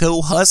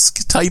Nantucko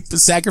Husk type of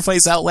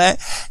sacrifice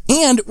outlet.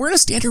 And we're in a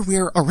standard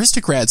where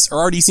aristocrats are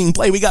already seeing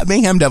play. We got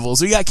Mayhem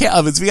Devils, we got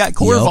Calvins, we got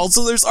Corvault,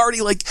 so there's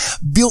already like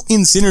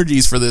built-in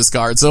synergies for this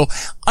card. So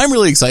I'm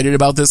really excited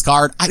about this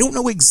card. I don't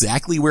know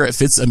exactly where it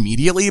fits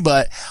immediately,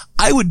 but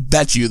I would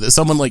bet you that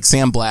someone like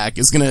Sam Black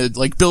is gonna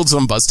like build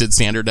some busted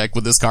standard deck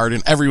with this card,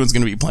 and everyone's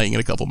gonna be playing it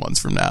a couple months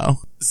from now.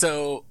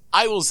 So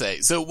I will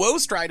say, Woe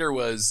Strider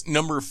was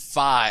number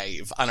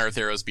 5 on our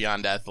Theros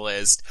Beyond Death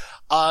list.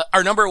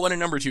 Our number 1 and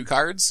number 2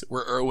 cards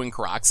were Uro and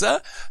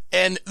Karaxa,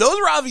 and those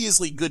were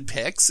obviously good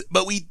picks,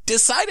 but we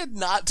decided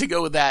not to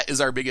go with that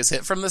as our biggest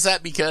hit from the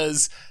set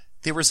because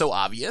they were so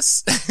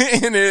obvious,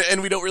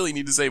 and we don't really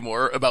need to say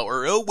more about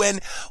Uro,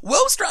 when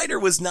Woe Strider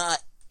was not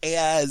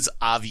as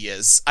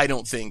obvious, I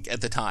don't think,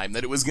 at the time,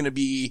 that it was going to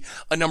be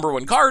a number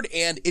 1 card,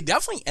 and it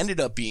definitely ended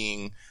up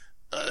being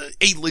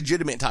a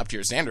legitimate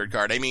top-tier standard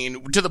card. I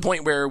mean, to the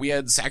point where we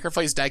had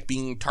Sacrifice deck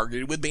being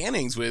targeted with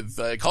bannings, with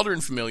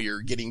Cauldron Familiar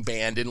getting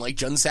banned, and like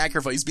Jund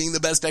Sacrifice being the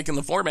best deck in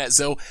the format,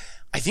 so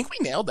I think we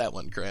nailed that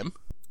one, Krim.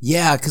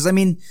 Yeah, because I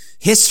mean,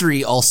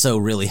 history also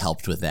really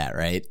helped with that,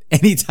 right?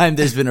 Anytime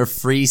there's been a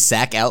free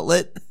sack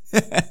outlet,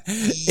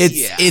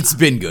 it's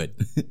been good.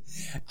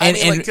 And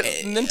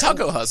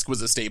Nantucko Husk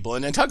was a staple,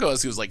 and Nantucko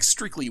Husk was like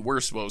strictly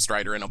worse Woe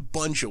Strider in a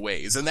bunch of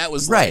ways, and that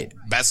was like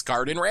best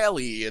card in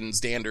Rally and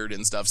Standard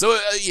and stuff. So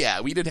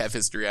yeah, we did have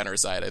history on our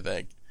side, I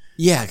think.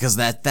 Yeah, because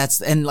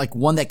that's and like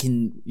one that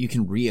you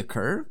can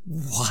reoccur.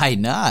 Why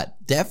not?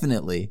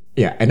 Definitely.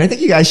 Yeah, and I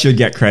think you guys should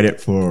get credit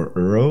for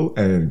Uro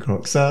and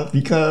Kroxa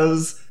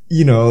because,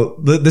 you know,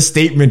 the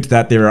statement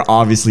that they were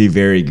obviously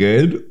very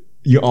good,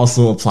 you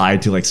also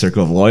applied to like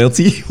Circle of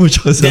Loyalty,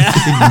 which was a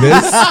big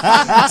miss.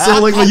 So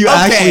like when you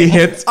actually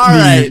hit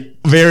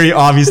very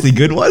obviously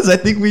good ones, I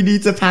think we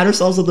need to pat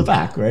ourselves on the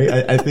back, right?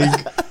 I think,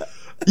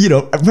 you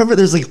know, I remember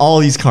there's like all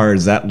these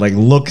cards that like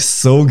look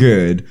so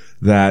good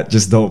that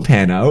just don't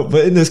pan out.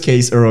 But in this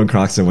case, Uro and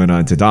Kroxa went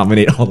on to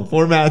dominate all the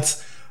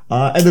formats.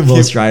 And then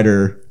Ghost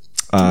Rider,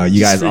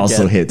 you guys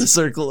also hit the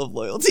Circle of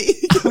Loyalty.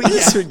 Can we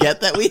just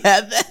forget that we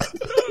had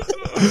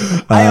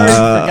that? I already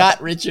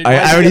forgot, Richard.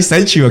 I already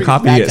sent you a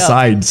copy of it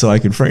signed so I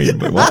can frame.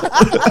 But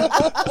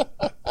what?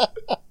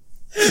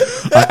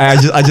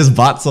 I just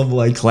bought some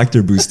like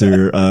collector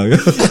booster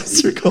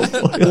Circle of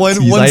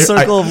Loyalty. One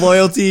Circle of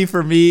Loyalty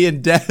for me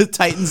and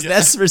Titan's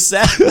Nest for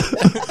Seth.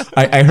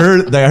 I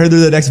heard they're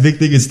the next big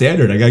thing in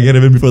Standard. I gotta get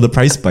them in before the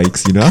price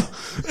spikes, you know?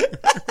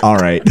 All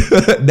right.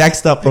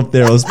 Next up from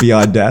Theros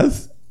Beyond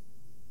Death.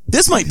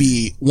 This might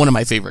be one of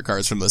my favorite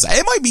cards from the set.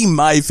 It might be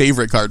my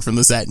favorite card from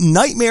the set.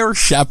 Nightmare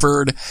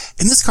Shepherd.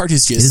 And this card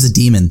is just... It is a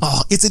demon.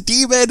 Oh, it's a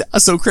demon.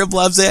 So Crib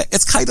loves it.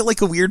 It's kind of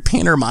like a weird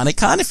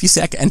Panharmonicon. If you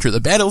sack Enter the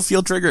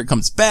Battlefield trigger, it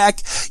comes back.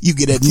 You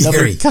get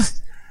another...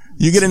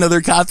 You get another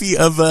copy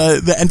of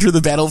the Enter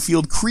the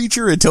Battlefield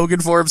creature in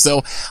token form.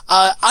 So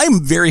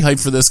I'm very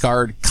hyped for this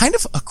card. Kind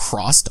of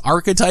across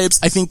archetypes.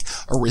 I think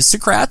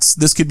Aristocrats,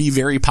 this could be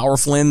very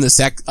powerful in the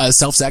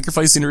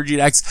self-sacrifice synergy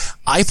decks.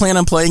 I plan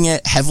on playing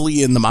it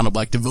heavily in the Mono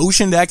Black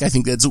Devotion deck. I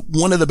think that's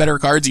one of the better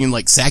cards. You can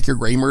like sack your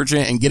Grey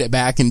Merchant and get it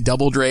back and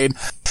double trade.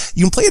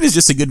 You can play it as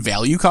just a good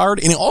value card,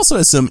 and it also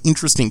has some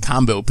interesting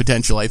combo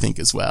potential, I think,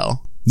 as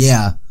well.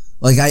 Yeah.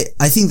 Like,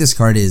 I think this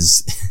card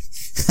is...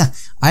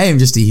 I am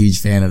just a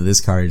huge fan of this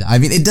card. I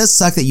mean, it does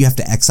suck that you have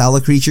to exile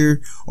a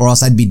creature, or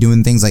else I'd be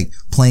doing things like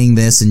playing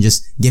this and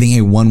just getting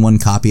a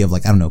 1/1 copy of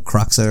like, I don't know,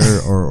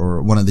 Kroxa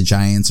or one of the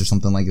Giants or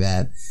something like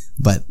that.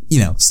 But, you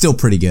know, still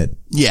pretty good.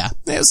 Yeah,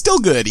 it's still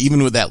good,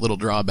 even with that little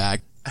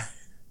drawback.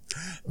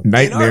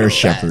 Nightmare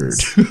Shepherd.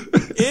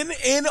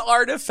 in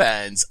our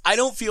defense, I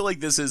don't feel like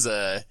this is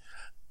a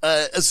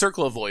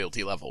Circle of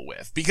Loyalty level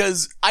with,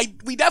 because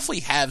we definitely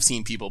have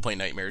seen people play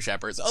Nightmare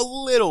Shepherds a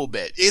little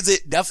bit. Is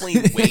it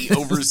definitely way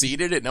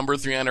overseeded at number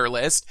 3 on our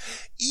list?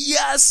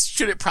 Yes.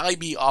 Should it probably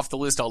be off the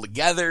list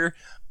altogether?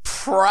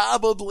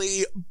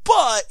 Probably,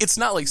 but it's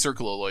not like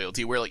Circle of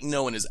Loyalty where like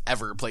no one has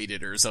ever played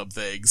it or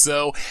something.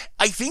 So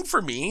I think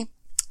for me,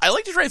 I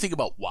like to try to think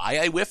about why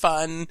I whiff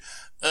on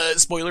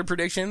spoiler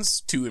predictions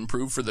to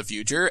improve for the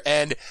future.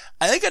 And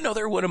I think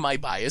another one of my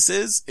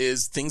biases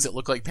is things that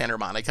look like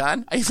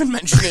Panharmonicon. I even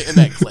mentioned it in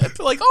that clip.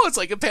 Like, oh, it's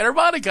like a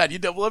Panharmonicon. You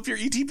double up your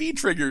ETB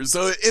triggers.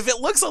 So if it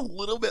looks a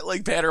little bit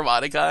like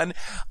Panharmonicon,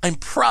 I'm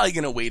probably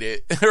going to weight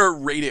it or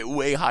rate it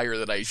way higher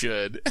than I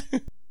should.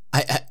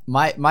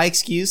 My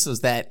excuse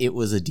was that it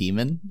was a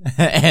demon,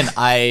 and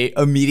I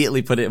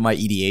immediately put it in my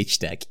EDH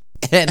deck.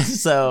 And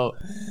so,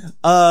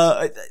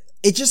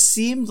 it just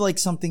seemed like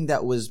something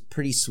that was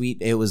pretty sweet.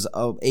 It was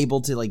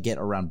able to like get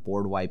around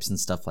board wipes and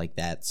stuff like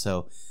that.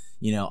 So,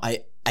 you know,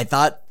 I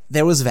thought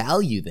there was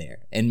value there,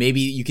 and maybe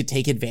you could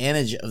take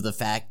advantage of the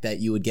fact that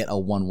you would get a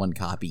 1/1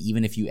 copy,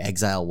 even if you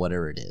exile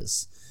whatever it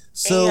is.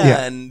 So,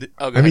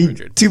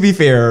 Richard. To be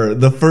fair,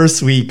 the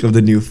first week of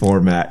the new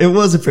format, it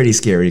was a pretty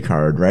scary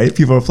card, right?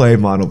 People were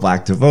playing Mono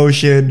Black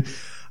Devotion.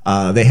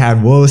 They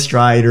had Woe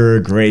Strider,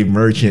 Grey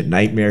Merchant,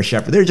 Nightmare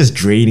Shepherd. They're just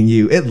draining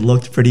you. It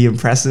looked pretty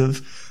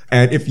impressive.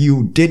 And if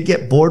you did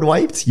get board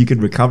wiped, you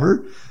could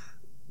recover.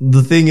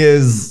 The thing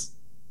is,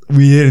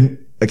 we didn't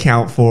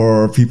account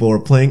for people who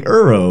were playing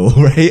Uro,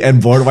 right?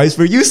 And board wipes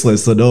were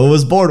useless, so no one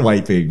was board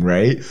wiping,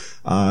 right?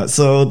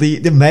 So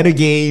the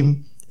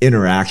metagame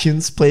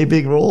interactions play a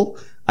big role.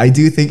 I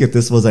do think if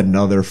this was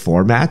another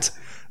format,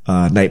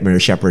 Nightmare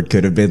Shepherd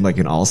could have been like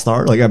an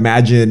all-star. Like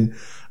imagine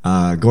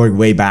going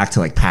way back to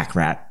like Pack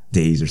Rat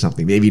days or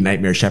something. Maybe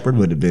Nightmare Shepherd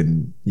would have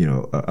been, you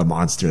know, a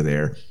monster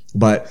there.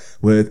 But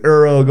with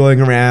Uro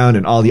going around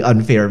and all the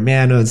unfair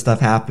mana and stuff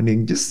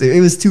happening, just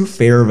it was too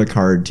fair of a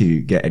card to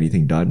get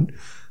anything done.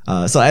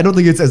 So I don't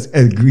think it's as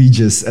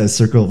egregious as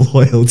Circle of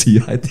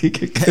Loyalty. I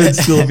think it could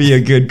still be a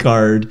good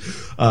card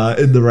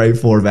in the right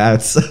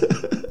formats.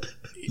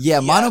 Yeah,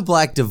 Mono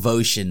Black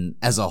Devotion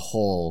as a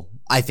whole,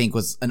 I think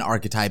was an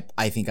archetype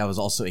I think I was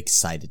also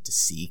excited to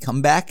see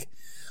come back.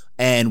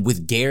 And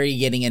with Gary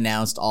getting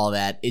announced, all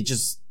that, it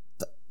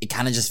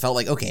kind of just felt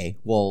like, okay,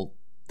 well,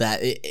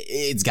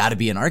 it's got to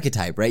be an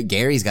archetype, right?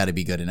 Gary's got to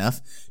be good enough.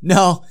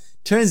 No,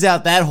 turns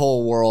out that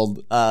whole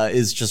world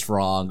is just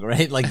wrong,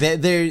 right? Like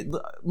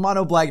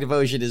Mono Black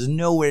Devotion is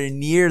nowhere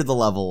near the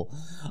level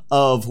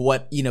of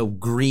what, you know,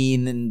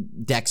 green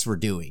and decks were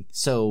doing.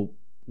 So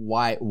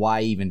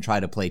why even try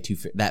to play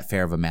that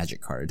fair of a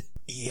Magic card?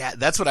 Yeah,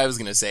 that's what I was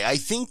going to say. I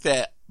think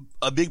that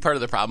a big part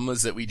of the problem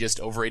was that we just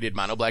overrated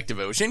Mono Black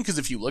Devotion, because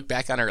if you look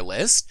back on our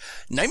list,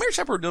 Nightmare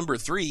Shepherd number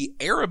 3,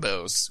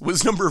 Erebos,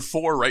 was number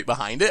 4 right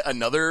behind it,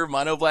 another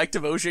Mono Black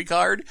Devotion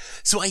card.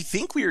 So I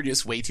think we were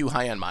just way too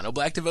high on Mono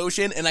Black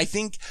Devotion, and I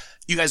think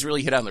you guys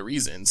really hit on the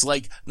reasons.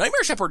 Like,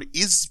 Nightmare Shepherd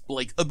is,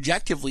 like,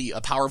 objectively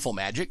a powerful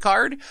Magic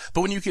card,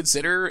 but when you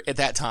consider at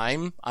that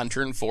time, on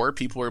turn 4,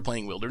 people were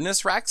playing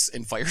Wilderness Rex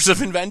and Fires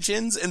of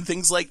Inventions and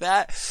things like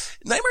that,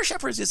 Nightmare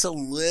Shepherd is just a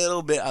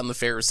little bit on the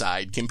fair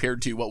side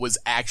compared to what was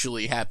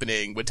actually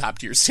happening with top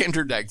tier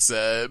standard decks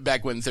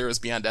back when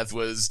Theros Beyond Death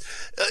was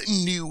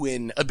new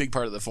and a big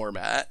part of the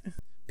format.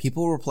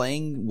 People were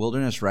playing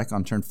Wilderness Wreck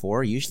on turn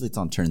 4. Usually it's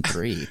on turn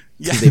 3.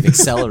 Yeah. They've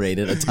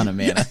accelerated a ton of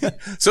mana. Yeah.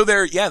 So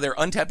they're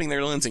untapping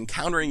their lands and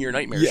countering your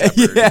Nightmare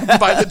Shepherd.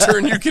 By the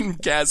turn you can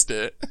cast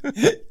it.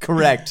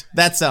 Correct.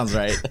 That sounds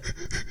right.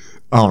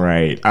 All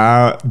right.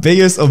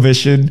 Biggest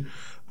omission,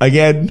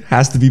 again,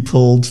 has to be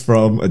pulled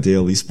from a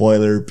daily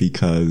spoiler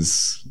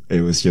because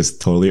it was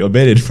just totally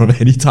omitted from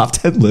any top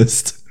 10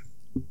 list.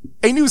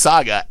 A new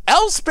saga.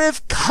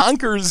 Elspeth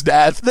Conquers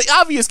Death. The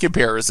obvious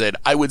comparison,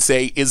 I would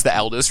say, is the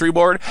Eldest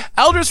Reborn.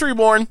 Eldest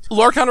Reborn,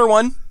 lore counter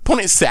 1.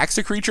 Opponent sacks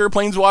a creature,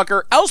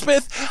 Planeswalker.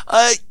 Elspeth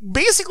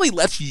basically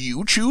lets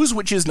you choose,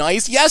 which is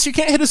nice. Yes, you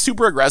can't hit a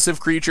super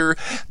aggressive creature,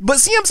 but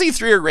CMC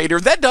 3 or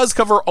greater, that does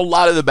cover a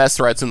lot of the best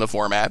threats in the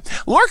format.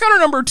 Lore counter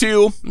number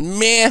 2,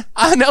 meh.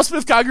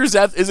 Elspeth Conquers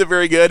Death isn't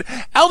very good.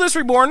 Eldest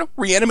Reborn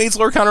reanimates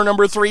lore counter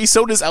number 3,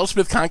 so does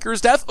Elspeth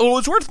Conquers Death. Although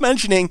it's worth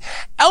mentioning,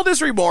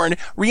 Eldest Reborn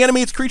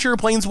reanimates creature or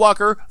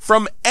Planeswalker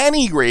from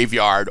any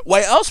graveyard,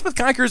 while Elspeth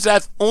Conquers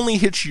Death only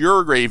hits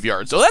your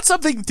graveyard. So that's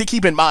something to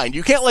keep in mind.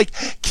 You can't, like,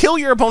 kill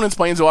your opponent's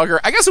Planeswalker.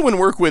 I guess it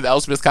wouldn't work with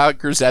Elspeth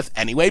Conquers Death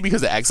anyway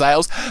because of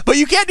exiles, but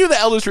you can't do the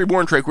Eldest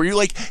Reborn trick where you,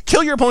 like,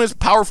 kill your opponent's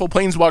powerful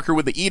Planeswalker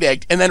with the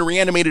Edict and then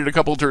reanimate it a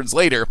couple turns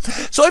later.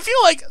 So I feel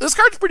like this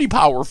card's pretty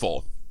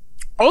powerful.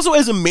 Also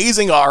has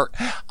amazing art.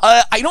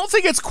 I don't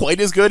think it's quite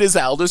as good as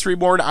the Eldest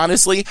Reborn,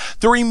 honestly.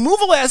 The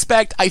removal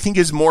aspect, I think,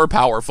 is more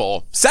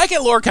powerful.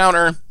 Second lore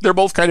counter, they're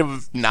both kind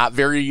of not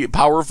very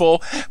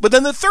powerful. But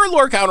then the third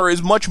lore counter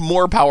is much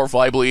more powerful,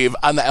 I believe,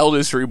 on the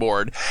Eldest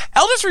Reborn.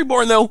 Eldest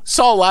Reborn, though,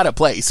 saw a lot of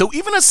play. So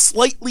even a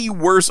slightly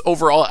worse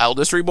overall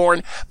Eldest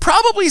Reborn,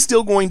 probably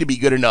still going to be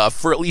good enough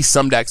for at least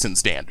some decks in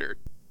Standard.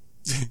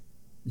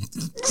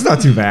 It's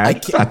not too bad.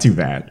 It's not too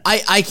bad.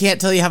 I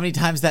can't tell you how many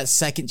times that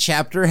second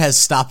chapter has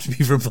stopped me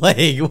from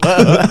playing.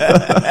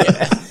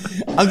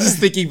 I'm just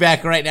thinking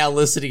back right now,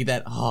 listening to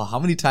that. Oh, how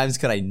many times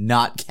could I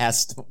not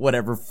cast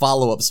whatever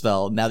follow-up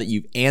spell now that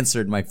you've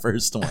answered my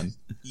first one?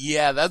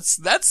 Yeah, that's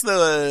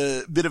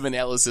the bit of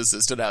analysis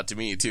that stood out to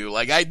me too.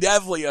 Like, I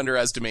definitely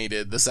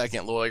underestimated the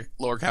second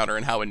lore counter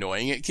and how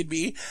annoying it could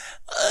be.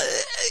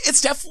 It's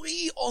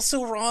definitely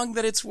also wrong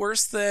that it's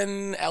worse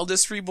than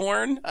Eldest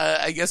Reborn.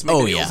 I guess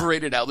maybe they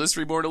overrated Eldest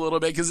Reborn a little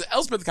bit because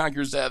Elspeth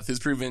Conquers Death has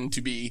proven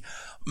to be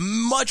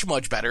much,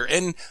 much better.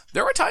 And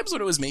there were times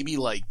when it was maybe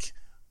like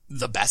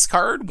the best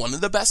card, one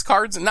of the best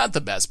cards, and not the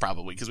best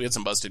probably because we had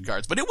some busted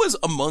cards, but it was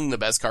among the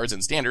best cards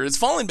in Standard. It's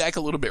fallen back a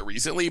little bit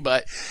recently,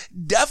 but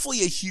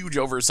definitely a huge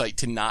oversight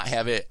to not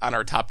have it on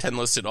our top 10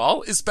 list at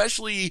all,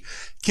 especially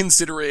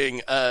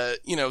considering,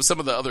 some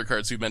of the other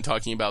cards we've been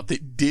talking about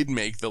that did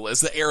make the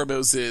list, the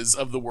Ereboses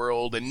of the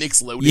world and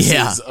Nyx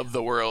Lotuses of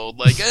the world.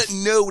 Like,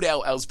 no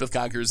doubt Elspeth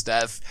Conquers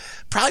Death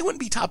probably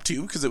wouldn't be top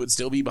 2 because it would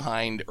still be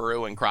behind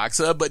Uro and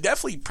Kroxa, but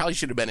definitely probably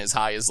should have been as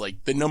high as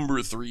like the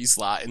number 3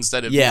 slot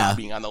instead of not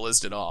being on the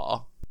list at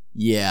all.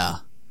 Yeah.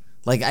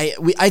 Like,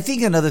 I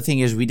think another thing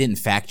is we didn't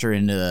factor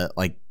into,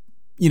 like,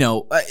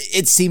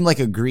 it seemed like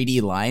a greedy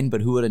line,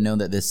 but who would have known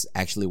that this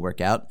actually worked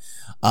out?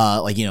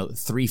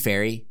 3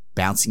 fairy,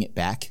 bouncing it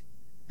back.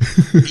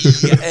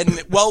 Yeah,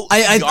 and, well,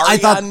 I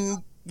thought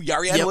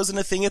Yarion wasn't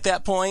a thing at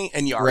that point,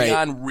 and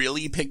Yarion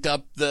really picked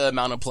up the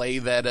amount of play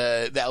that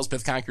the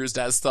Elspeth Conquers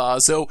Death saw,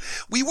 so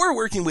we were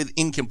working with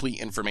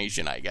incomplete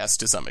information, I guess,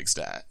 to some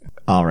extent.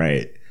 All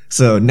right.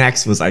 So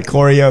next was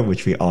Ikoria,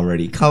 which we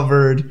already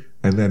covered.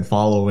 And then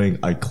following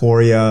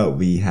Ikoria,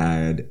 we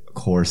had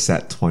Core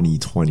Set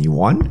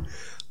 2021.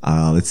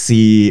 Let's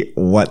see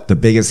what the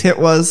biggest hit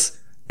was.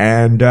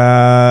 And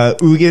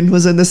Ugin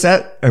was in the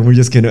set. And we're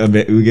just going to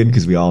omit Ugin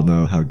because we all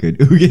know how good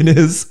Ugin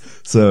is.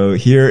 So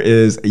here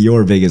is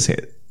your biggest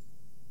hit.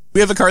 We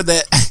have a card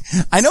that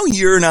I know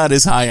you're not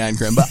as high on,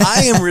 Krim, but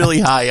I am really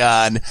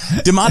high on.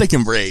 Demonic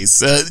Embrace.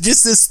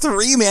 Just this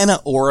 3 mana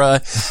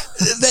aura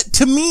that,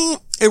 to me,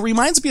 it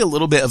reminds me a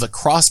little bit of a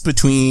cross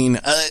between,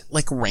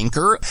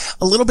 Rancor,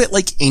 a little bit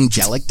like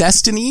Angelic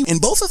Destiny. And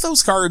both of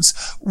those cards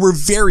were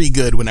very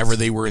good whenever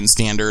they were in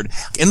Standard.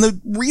 And the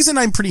reason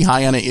I'm pretty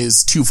high on it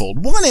is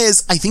twofold. One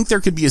is, I think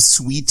there could be a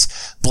sweet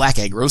black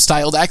aggro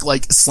style deck,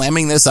 like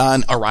slamming this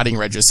on a Rotting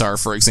Regisar,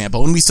 for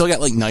example. And we still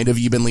got, like, Knight of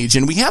Ebon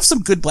Legion. We have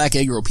some good black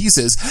aggro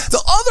pieces.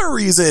 The other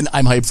reason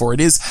I'm hyped for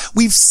it is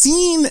we've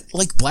seen,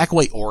 like,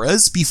 black-white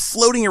auras be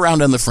floating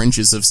around on the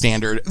fringes of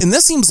Standard. And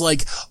this seems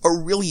like a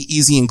really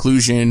easy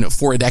inclusion rotation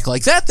for a deck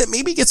like that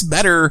maybe gets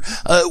better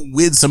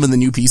with some of the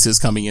new pieces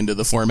coming into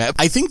the format.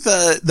 I think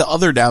the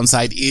other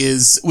downside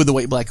is with the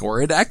white-black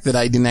aura deck that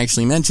I didn't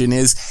actually mention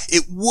is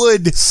it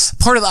would,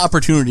 part of the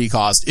opportunity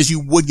cost is you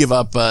would give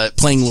up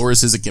playing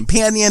Loris as a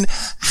companion.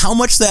 How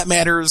much that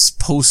matters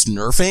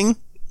post-nerfing?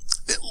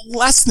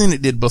 Less than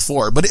it did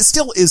before, but it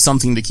still is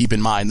something to keep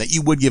in mind that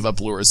you would give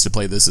up Loris to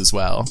play this as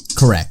well.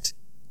 Correct.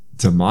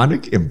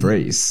 Demonic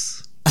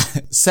Embrace.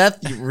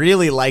 Seth, you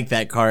really like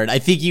that card. I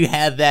think you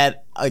had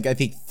that, like, I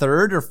think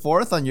 3rd or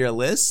 4th on your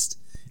list.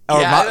 Or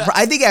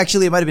I think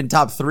actually it might have been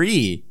top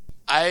 3.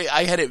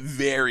 I had it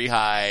very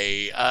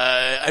high.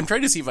 I'm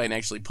trying to see if I can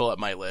actually pull up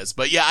my list,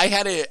 but yeah, I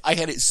had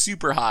it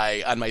super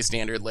high on my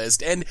standard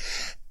list, and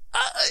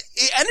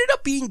it ended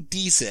up being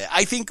decent.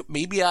 I think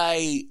maybe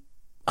I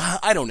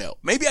don't know.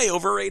 Maybe I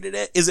overrated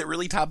it. Is it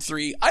really top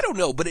 3? I don't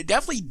know, but it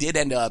definitely did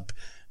end up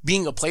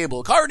being a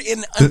playable card.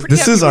 And I'm pretty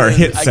this is our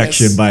hit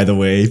section, by the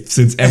way,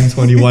 since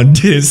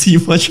M21 didn't see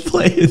much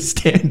play in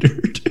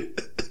standard.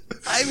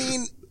 I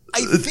mean,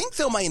 I think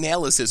though my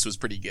analysis was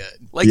pretty good.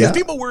 Like, because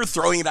people were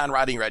throwing it on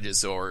Rotting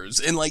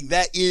Regisaurs, and like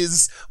that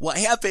is what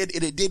happened,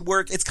 and it did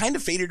work. It's kind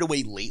of faded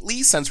away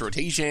lately since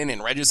rotation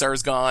and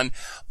Regisaur's gone,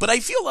 but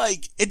I feel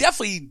like it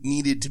definitely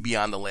needed to be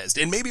on the list,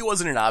 and maybe it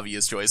wasn't an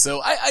obvious choice.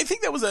 So I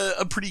think that was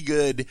a pretty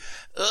good,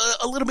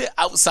 a little bit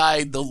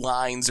outside the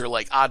lines or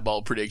like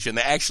oddball prediction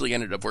that actually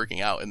ended up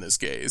working out in this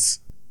case.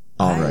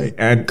 All right.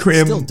 And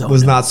Krim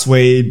was not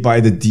swayed by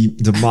the deep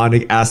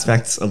demonic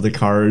aspects of the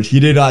card. He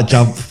did not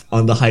jump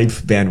on the hype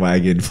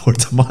bandwagon for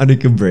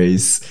Demonic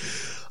Embrace.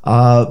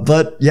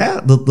 But yeah,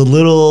 the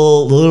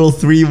little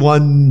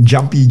 3-1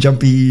 jumpy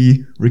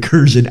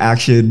recursion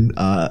action,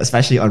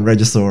 especially on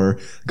Regisaur,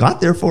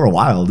 got there for a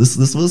while.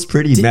 This was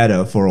pretty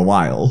meta for a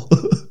while.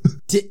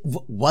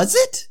 Was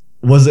it?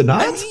 Was it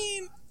not? I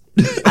mean,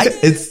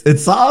 it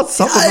saw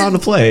some amount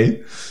of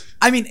play.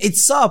 I mean, it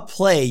saw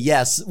play,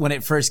 yes, when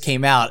it first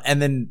came out, and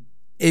then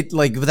it,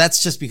 like, but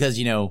that's just because,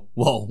 you know,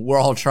 well, we're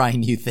all trying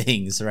new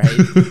things, right?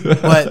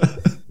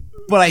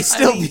 but I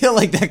still feel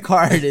like that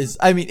card is,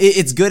 I mean,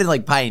 it's good in,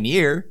 like,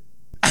 Pioneer.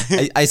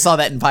 I saw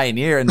that in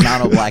Pioneer and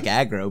Mono Black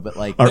Aggro, but,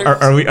 like,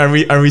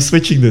 are we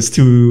switching this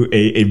to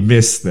a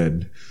miss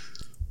then?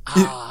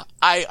 I'm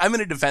going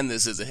to defend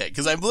this as a hit,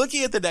 because I'm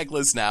looking at the deck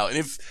list now, and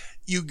if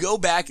you go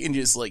back and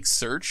just like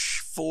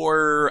search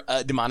for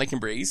Demonic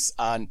Embrace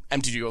on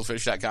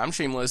mtggoldfish.com,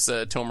 shameless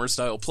Tomer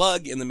style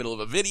plug in the middle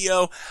of a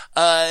video.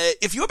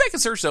 If you go back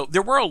and search though,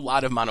 there were a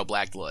lot of mono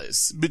black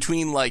lists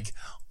between like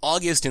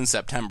August and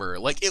September.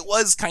 Like it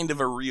was kind of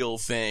a real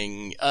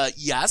thing.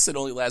 Yes, it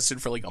only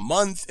lasted for like a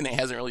month and it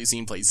hasn't really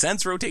seen play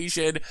since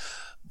rotation.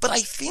 But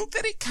I think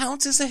that it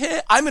counts as a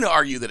hit. I'm going to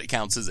argue that it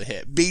counts as a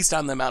hit based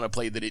on the amount of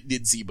play that it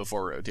did see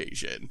before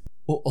rotation.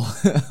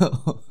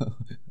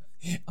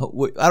 I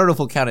don't know if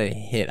we'll count it a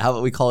hit. How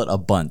about we call it a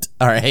bunt?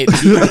 All right.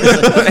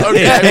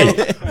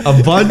 Okay.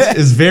 A bunt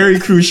is very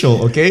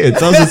crucial. Okay, it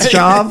does its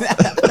job.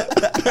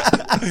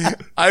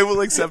 I will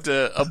accept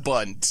a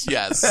bunt.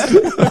 Yes.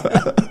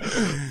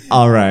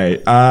 All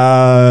right.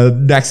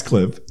 Next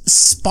clip.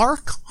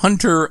 Spark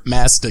Hunter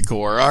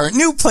Masticore, our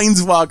new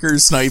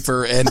Planeswalker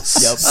sniper. And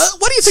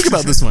what do you think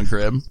about this one,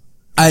 Krim?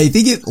 I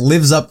think it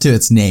lives up to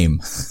its name.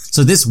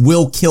 So this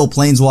will kill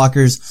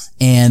Planeswalkers,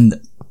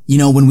 and you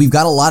know, when we've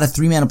got a lot of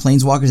 3-mana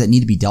Planeswalkers that need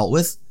to be dealt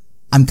with,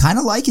 I'm kind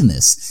of liking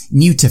this.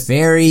 New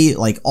Teferi,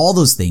 like all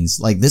those things.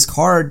 Like this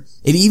card,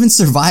 it even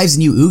survives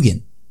new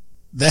Ugin.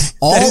 That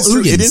is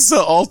true. It is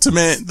the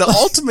ultimate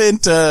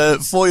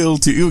foil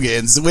to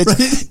Ugins, which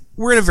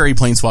we're in a very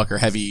Planeswalker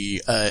heavy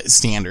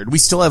standard. We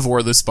still have War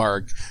of the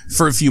Spark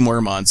for a few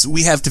more months.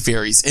 We have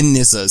Teferis and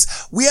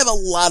Nissas. We have a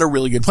lot of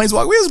really good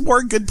Planeswalkers. We have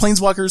more good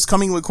Planeswalkers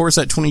coming with Core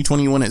Set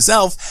 2021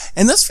 itself,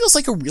 and this feels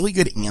like a really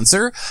good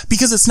answer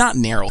because it's not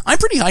narrow. I'm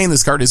pretty high in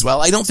this card as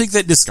well. I don't think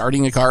that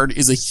discarding a card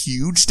is a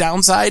huge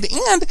downside,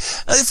 and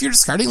if you're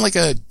discarding like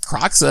a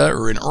Kroxa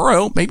or an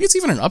Uro, maybe it's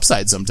even an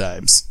upside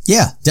sometimes.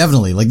 Yeah,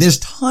 definitely. Like there's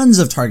tons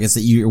of targets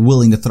that you're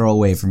willing to throw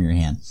away from your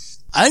hand.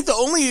 I think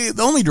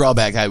the only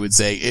drawback I would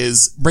say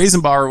is Brazen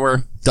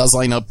Borrower does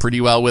line up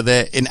pretty well with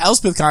it, and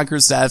Elspeth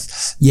Conquers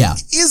Death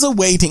is a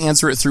way to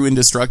answer it through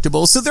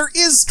Indestructible, so there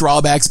is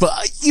drawbacks,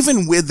 but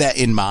even with that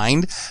in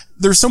mind,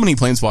 there's so many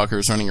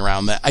Planeswalkers running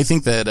around that I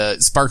think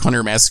that Spark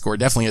Hunter Masticore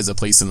definitely has a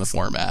place in the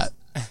format.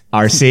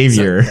 Our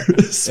savior,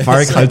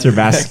 Spark Hunter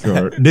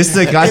Masticore.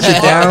 Nissa got you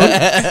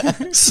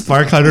down.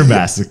 Spark Hunter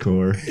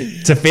Masticore.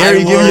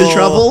 Teferi give you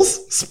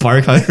troubles.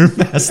 Spark Hunter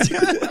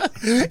Masticore.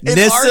 In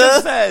our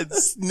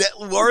defense,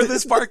 War of the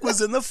Spark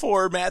was in the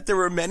format. There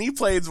were many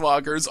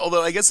Planeswalkers,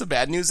 although I guess the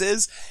bad news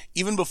is,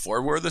 even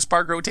before War of the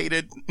Spark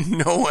rotated,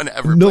 no one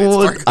ever played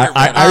Spark Hunter.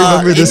 I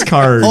remember this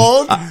card.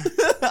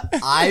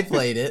 I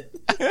played it.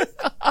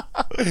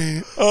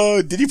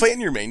 Oh, did you play it in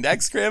your main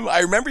decks, Krim? I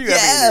remember you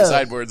having it in your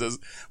sideboards.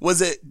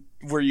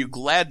 Were you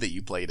glad that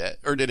you played it,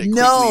 or did it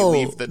quickly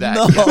leave the deck?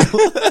 No,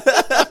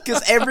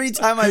 because every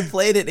time I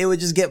played it, it would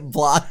just get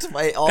blocked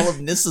by all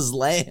of Nissa's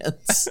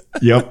lands.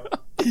 Yep.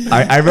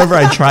 I remember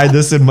I tried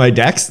this in my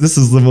decks. This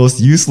is the most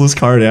useless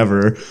card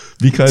ever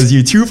because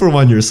you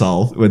 2-for-1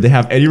 yourself when they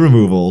have any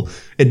removal.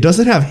 It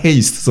doesn't have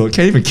haste, so it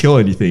can't even kill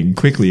anything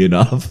quickly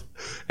enough.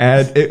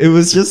 And it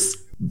was just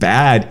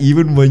bad.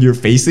 Even when you're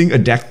facing a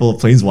deck full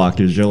of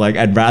Planeswalkers, you're like,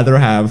 I'd rather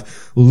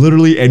have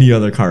literally any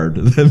other card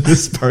than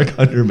this Spark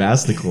Hunter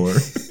Masticore.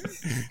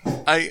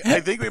 I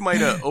think we might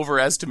have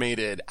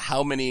overestimated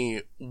how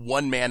many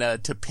 1 mana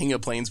to ping a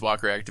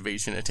Planeswalker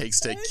activation it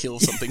takes to kill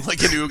something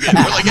like an Ugin.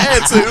 We're like, hey,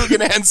 it's a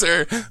Ugin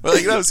answer. We're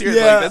like, no,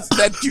 seriously,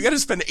 like, you gotta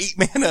spend 8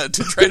 mana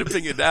to try to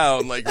ping it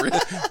down. Like,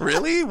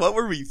 really? What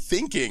were we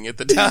thinking at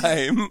the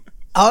time?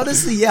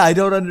 Honestly, yeah, I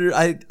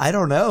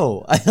don't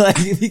know.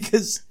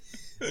 Because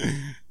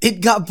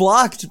it got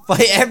blocked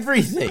by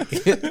everything.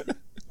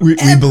 We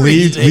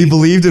believed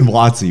in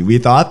WotC. We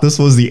thought this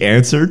was the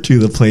answer to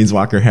the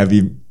Planeswalker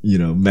heavy,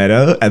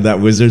 meta, and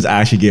that Wizards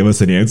actually gave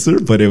us an answer,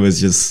 but it was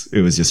just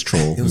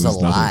troll. It was a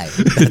lie.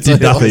 It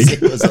did nothing.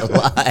 It was a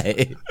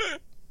lie.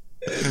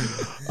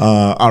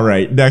 All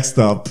right, next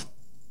up.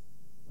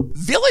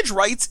 Village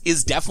Rites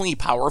is definitely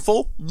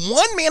powerful.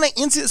 1 mana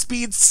instant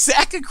speed,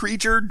 sack a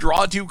creature,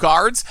 draw 2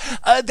 cards.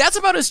 That's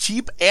about as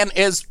cheap and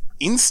as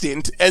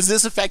instant as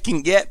this effect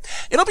can get.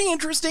 It'll be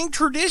interesting.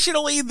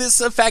 Traditionally,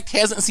 this effect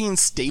hasn't seen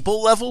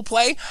staple level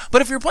play,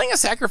 but if you're playing a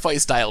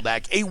sacrifice style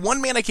deck, a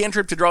 1 mana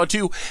cantrip to draw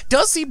 2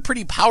 does seem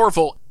pretty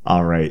powerful.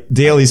 All right,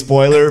 daily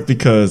spoiler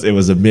because it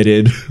was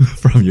omitted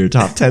from your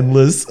top 10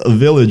 list of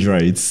Village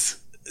Rites.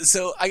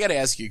 So I gotta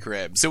ask you,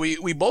 Crib. So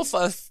we both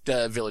left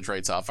Village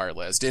Rites off our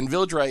list, and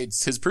Village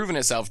Rites has proven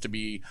itself to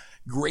be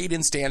great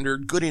in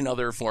Standard, good in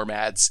other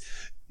formats.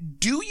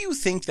 Do you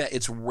think that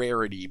its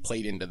rarity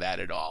played into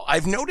that at all?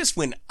 I've noticed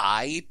when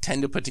I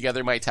tend to put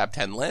together my top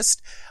 10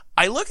 list,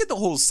 I look at the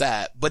whole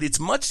set, but it's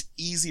much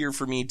easier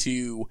for me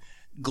to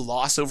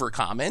gloss over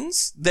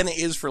commons than it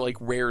is for like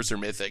rares or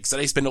mythics that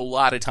I spend a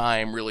lot of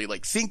time really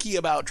like thinking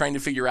about trying to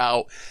figure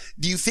out.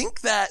 Do you think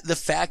that the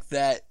fact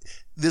that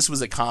this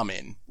was a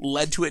common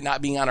led to it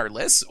not being on our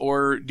list,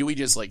 or do we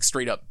just like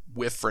straight up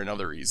whiff for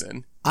another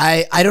reason?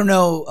 I don't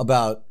know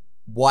about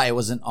why it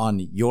wasn't on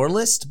your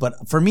list,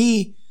 but for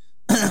me,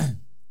 I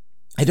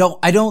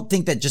don't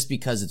think that just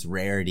because it's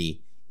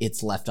rarity,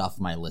 it's left off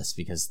my list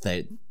because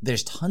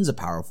there's tons of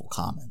powerful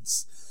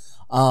commons.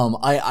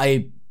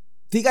 I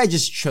think I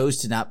just chose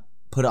to not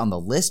put it on the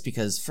list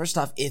because first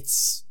off, it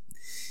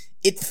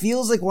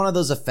feels like one of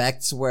those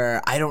effects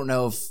where I don't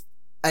know if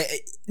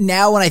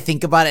now when I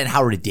think about it and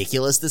how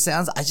ridiculous this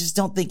sounds, I just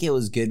don't think it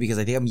was good because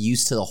I think I'm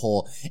used to the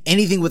whole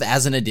anything with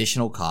as an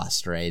additional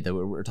cost, right? That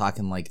we're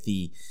talking like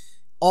the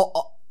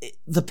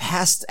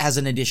past as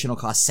an additional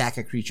cost, sack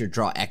a creature,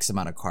 draw X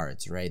amount of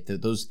cards, right?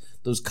 Those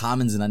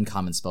commons and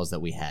uncommon spells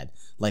that we had.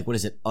 Like, what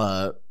is it?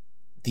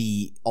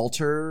 The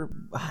Altar?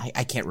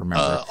 I can't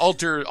remember.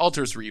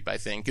 Altar's Reap, I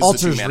think, is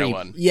Altar's the 2 mana Reap.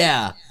 one.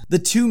 Yeah, the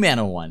 2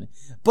 mana one.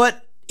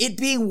 But it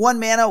being 1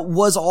 mana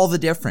was all the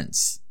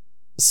difference.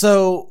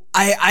 So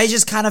I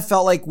just kind of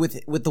felt like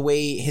with the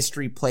way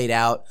history played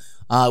out,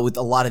 with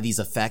a lot of these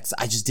effects,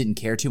 I just didn't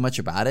care too much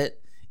about it.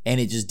 And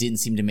it just didn't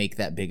seem to make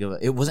that big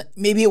of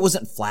maybe it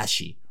wasn't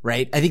flashy,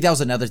 right? I think that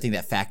was another thing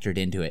that factored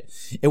into it.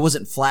 It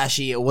wasn't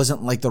flashy. It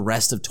wasn't like the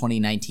rest of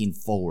 2019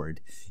 forward.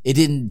 It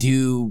didn't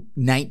do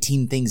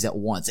 19 things at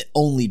once. It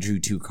only drew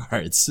 2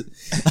 cards.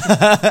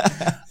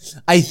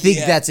 I think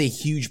that's a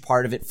huge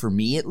part of it for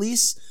me, at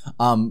least.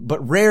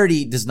 But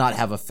rarity does not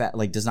have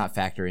does not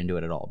factor into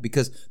it at all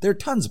because there are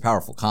tons of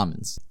powerful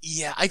commons.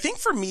 Yeah, I think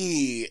for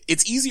me,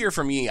 it's easier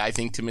for me, I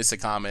think, to miss a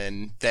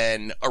common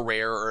than a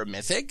rare or a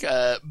mythic.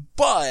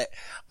 But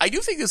I do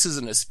think this is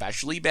an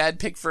especially bad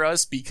pick for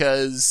us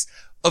because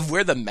of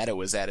where the meta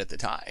was at the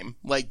time.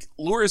 Like,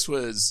 Lurrus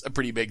was a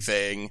pretty big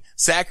thing.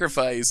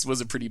 Sacrifice was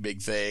a pretty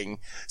big thing.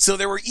 So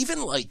there were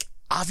even, like,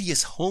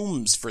 obvious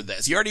homes for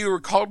this. You already were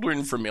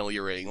Cauldron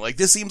Familiaring. Like,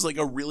 this seems like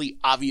a really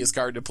obvious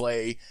card to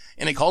play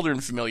in a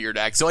Cauldron Familiar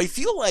deck. So I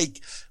feel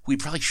like we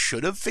probably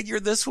should have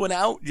figured this one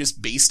out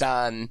just based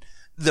on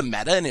the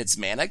meta and its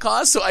mana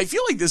cost. So I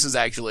feel like this is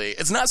actually,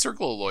 it's not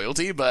Circle of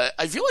Loyalty, but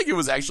I feel like it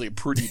was actually a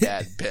pretty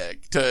bad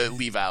pick to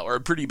leave out, or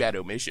a pretty bad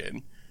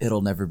omission.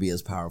 It'll never be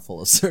as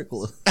powerful as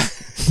Circle of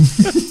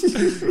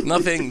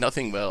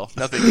Nothing will.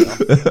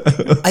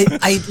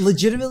 I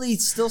legitimately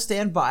still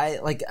stand by,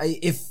 like,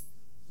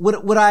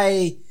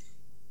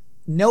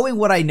 knowing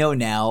what I know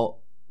now,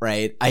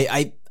 right?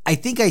 I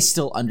think I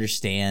still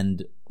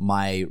understand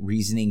my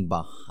reasoning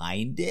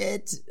behind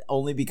it,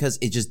 only because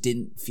it just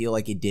didn't feel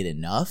like it did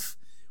enough,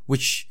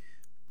 which,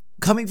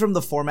 coming from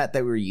the format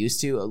that we were used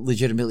to,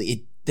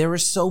 legitimately, there were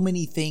so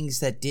many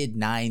things that did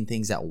 9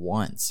 things at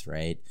once,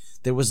 right?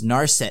 There was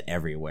Narset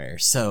everywhere.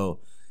 So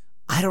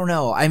I don't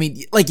know. I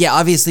mean, like, yeah,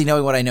 obviously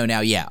knowing what I know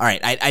now, yeah. All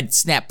right. I'd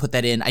snap put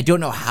that in. I don't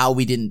know how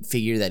we didn't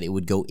figure that it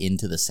would go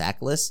into the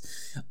sack list.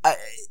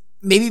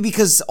 Maybe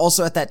because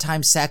also at that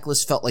time, sack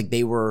lists felt like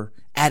they were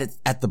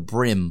at the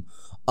brim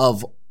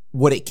of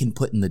what it can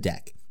put in the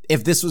deck.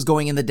 If this was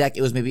going in the deck,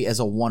 it was maybe as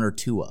a 1 or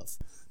 2 of.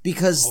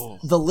 Because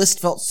the list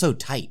felt so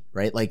tight,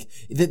 right? Like,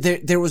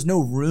 there was no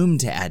room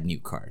to add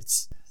new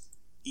cards.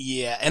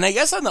 Yeah, and I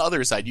guess on the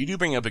other side, you do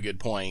bring up a good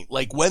point.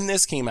 Like, when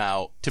this came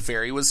out,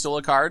 Teferi was still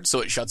a card, so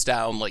it shuts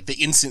down, like, the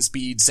instant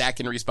speed sack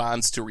in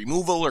response to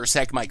removal, or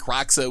sack my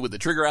Kroxa with the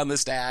trigger on the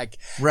stack.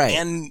 Right.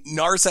 And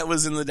Narset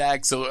was in the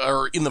deck,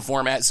 or in the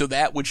format, so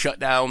that would shut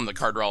down the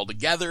card draw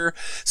altogether.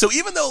 So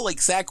even though, like,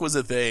 sack was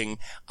a thing,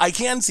 I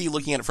can see,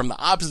 looking at it from the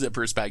opposite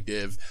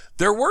perspective,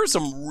 there were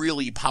some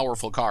really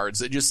powerful cards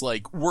that just,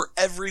 like, were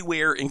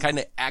everywhere and kind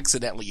of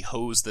accidentally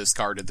hosed this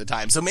card at the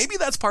time. So maybe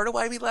that's part of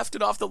why we left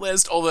it off the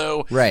list,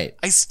 although Right.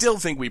 I still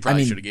think we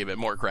probably should have gave it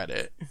more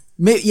credit.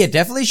 Yeah,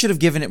 definitely should have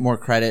given it more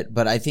credit,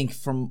 but I think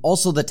from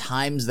also the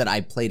times that I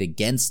played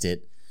against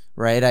it,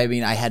 right? I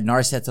mean, I had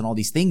Narsets and all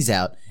these things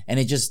out, and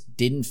it just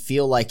didn't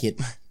feel like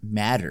it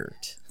mattered.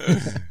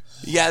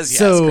 Yes.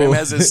 So- Grim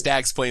has his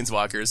stacks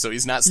planeswalkers, so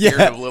he's not scared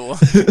of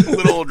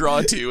little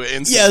draw 2 at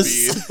instant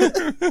speed.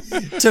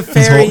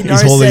 Teferi,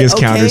 He's holding his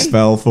okay. counter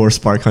spell for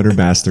Spark Hunter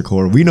Master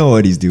Core. We know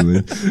what he's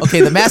doing.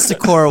 Okay, the Master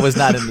Core was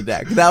not in the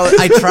deck.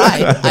 I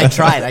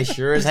tried. I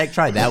sure as heck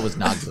tried. That was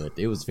not good.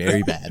 It was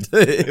very bad.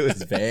 It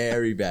was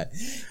very bad.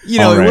 You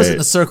know, All right. It wasn't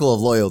a circle of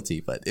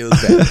loyalty, but it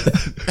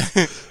was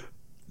bad.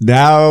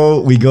 Now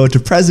we go to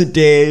present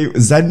day.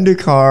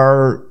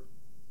 Zendikar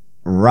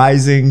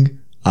Rising.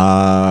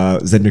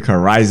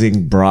 Zendikar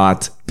Rising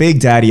brought Big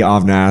Daddy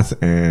Omnath,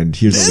 and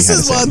here's what we This had to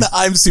is say. one that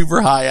I'm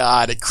super high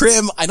on.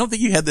 Krim, I don't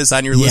think you had this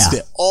on your list Yeah.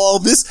 at all.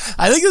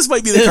 I think this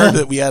might be the card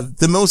that we have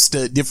the most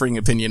differing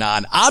opinion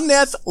on.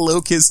 Omnath,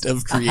 Locust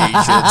of Creation.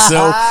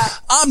 So,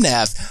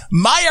 Omnath,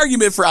 my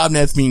argument for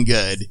Omnath being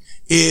good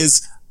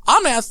is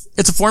Omnath,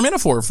 it's a 4-mana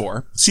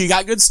 4/4, so you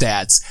got good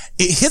stats.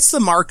 It hits the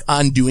mark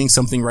on doing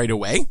something right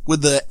away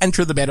with the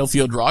enter the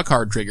battlefield draw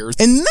card triggers.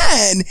 And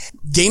then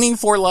gaining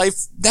 4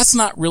 life, that's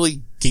not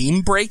really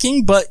game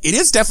breaking, but it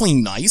is definitely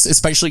nice,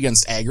 especially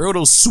against aggro.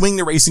 It'll swing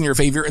the race in your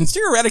favor, and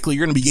theoretically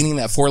you're going to be gaining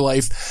that 4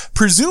 life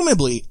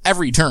presumably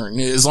every turn,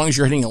 as long as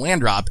you're hitting a land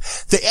drop.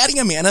 The adding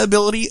a mana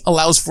ability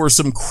allows for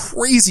some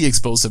crazy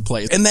explosive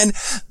plays. And then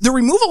the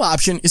removal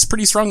option is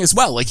pretty strong as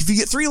well. Like, if you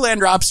get 3 land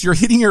drops, you're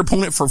hitting your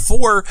opponent for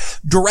 4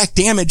 direct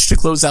damage to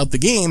close out the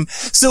game.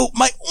 So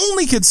my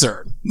only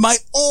concern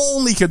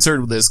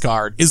with this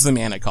card is the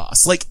mana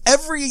cost. Like,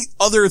 every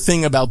other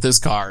thing about this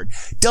card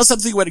does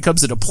something when it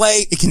comes into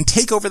play. It can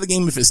take over the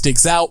game if it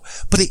sticks out,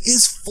 but it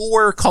is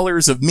 4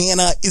 colors of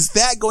mana. Is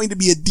that going to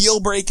be a deal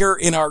breaker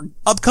in our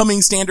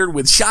upcoming standard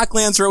with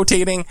Shocklands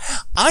rotating?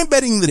 I'm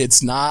betting that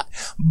it's not,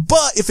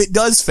 but if it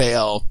does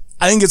fail,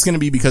 I think it's going to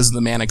be because of the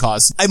mana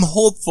cost. I'm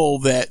hopeful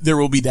that there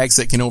will be decks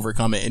that can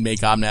overcome it and make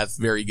Omnath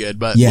very good,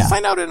 but we'll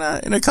find out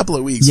in a couple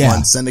of weeks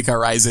once Zendikar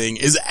Rising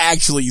is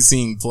actually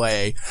seeing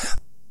play.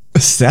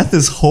 Seth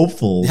is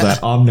hopeful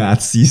that Omnath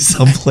sees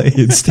some play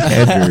in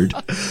Standard.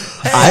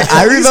 I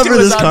At least remember it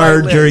was this on my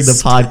card during the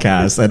list.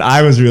 podcast, and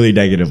I was really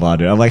negative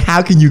on it. I'm like,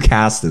 how can you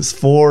cast this?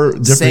 4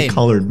 different Same.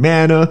 colored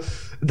mana?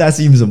 That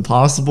seems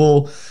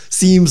impossible.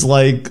 Seems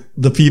like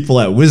the people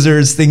at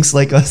Wizards thinks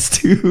like us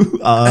too.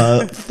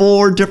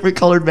 4 different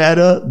colored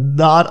mana,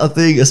 not a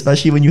thing,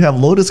 especially when you have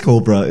Lotus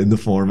Cobra in the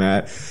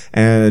format.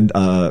 And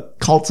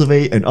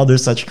Cultivate and other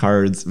such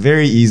cards,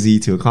 very easy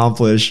to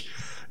accomplish.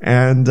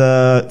 And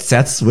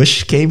Seth's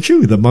wish came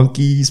true. The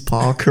monkey's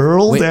paw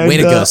curled. Way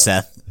to go,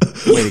 Seth.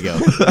 Way to go.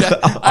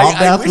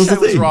 I wish was I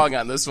the was thing. wrong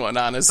on this one,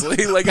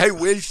 honestly. Like, I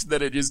wish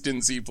that it just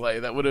didn't see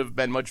play. That would have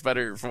been much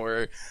better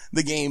for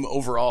the game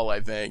overall, I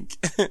think.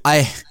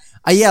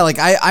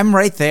 I'm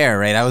right there,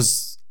 right?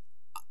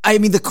 I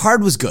mean, the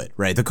card was good,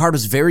 right? The card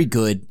was very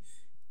good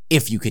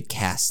if you could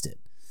cast it.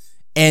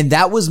 And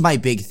that was my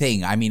big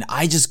thing. I mean,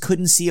 I just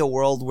couldn't see a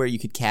world where you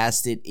could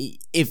cast it.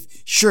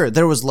 If, sure,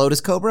 there was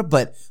Lotus Cobra,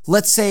 but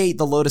let's say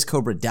the Lotus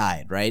Cobra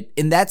died, right?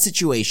 In that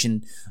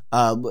situation,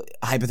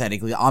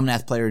 hypothetically,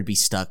 Omnath player would be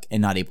stuck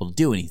and not able to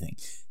do anything.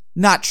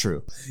 Not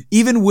true.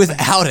 Even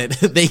without it,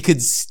 they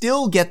could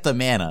still get the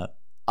mana,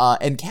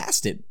 and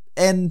cast it.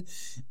 And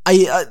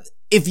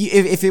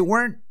if it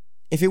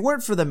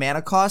weren't for the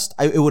mana cost,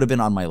 it would have been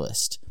on my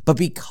list. But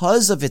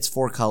because of its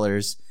 4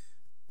 colors,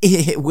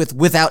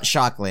 without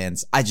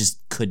Shocklands, I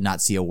just could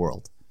not see a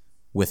world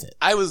with it.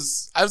 I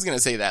was gonna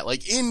say that,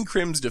 like, in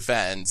Krim's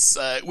defense,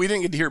 we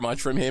didn't get to hear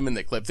much from him in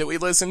the clip that we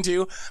listened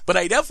to, but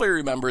I definitely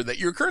remember that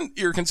your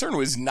concern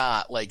was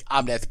not, like,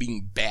 Omnath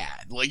being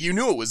bad. Like, you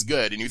knew it was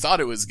good, and you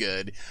thought it was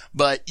good,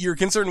 but your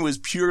concern was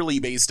purely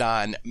based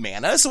on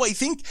mana, so I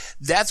think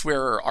that's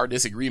where our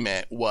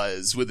disagreement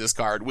was with this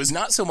card, was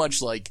not so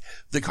much, like,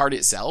 the card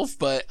itself,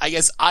 but I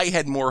guess I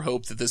had more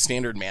hope that the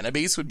standard mana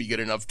base would be good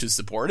enough to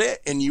support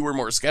it, and you were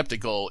more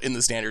skeptical in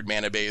the standard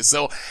mana base,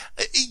 so,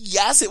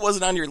 yes, it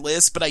wasn't on your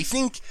list, but I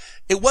think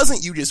it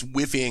wasn't you just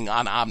whiffing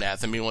on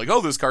Omnath and being like,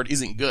 oh, this card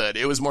isn't good.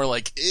 It was more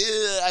like,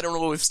 I don't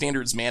know if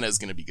Standard's mana is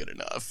going to be good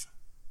enough.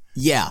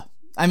 Yeah.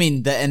 I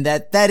mean,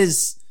 that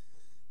is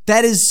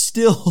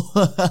still,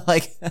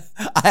 like,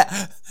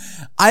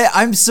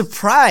 I'm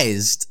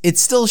surprised. It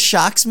still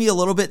shocks me a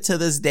little bit to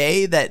this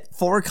day that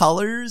 4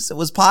 colors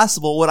was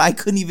possible when I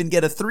couldn't even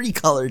get a 3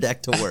 color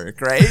deck to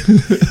work, right?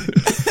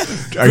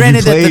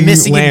 Granted that the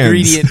missing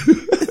ingredient,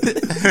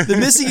 the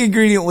missing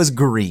ingredient was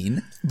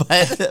green,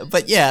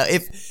 but yeah,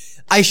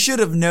 I should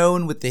have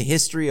known with the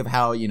history of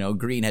how,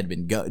 Green had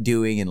been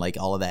doing and like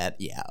all of that.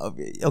 Yeah.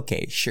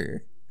 Okay,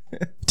 sure.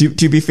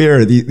 To be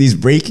fair, these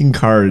breaking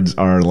cards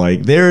are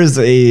like, there's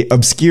a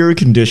obscure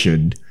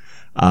condition,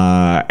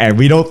 and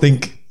we don't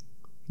think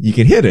you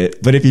can hit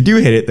it, but if you do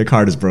hit it, the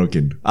card is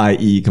broken,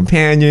 i.e.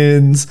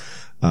 companions,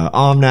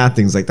 Omnath,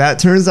 things like that.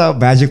 Turns out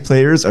Magic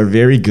players are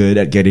very good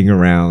at getting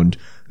around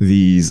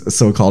these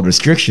so-called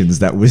restrictions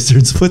that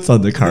Wizards puts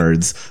on the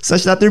cards,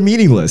 such that they're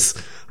meaningless,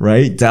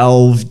 right?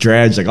 Delve,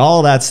 dredge, like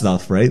all that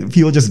stuff, right?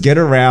 People just get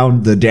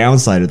around the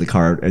downside of the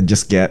card and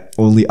just get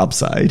only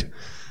upside.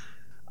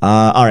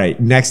 All right,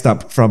 next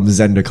up from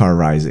Zendikar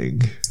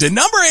Rising. The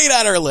number 8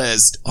 on our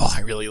list. Oh,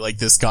 I really like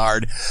this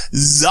card.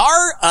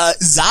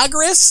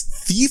 Zagras,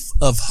 Thief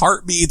of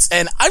Heartbeats.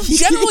 And I've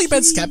generally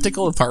been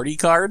skeptical of party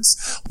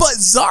cards, but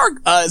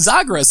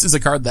Zagras is a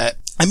card that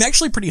I'm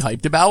actually pretty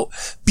hyped about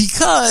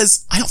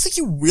because I don't think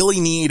you really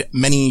need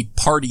many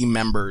party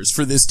members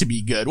for this to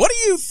be good. What do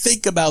you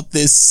think about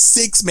this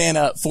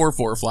 6-mana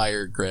 4/4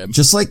 flyer, Grim?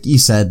 Just like you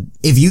said,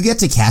 if you get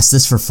to cast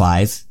this for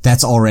 5,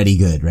 that's already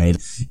good, right?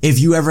 If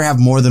you ever have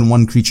more than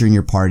one creature in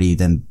your party,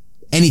 then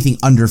anything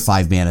under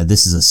 5 mana,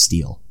 this is a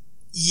steal.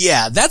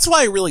 Yeah, that's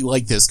why I really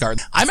like this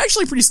card. I'm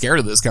actually pretty scared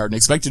of this card and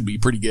expect it to be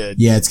pretty good.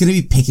 Yeah, it's going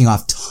to be picking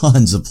off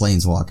tons of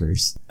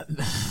planeswalkers.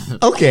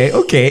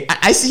 Okay.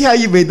 I see how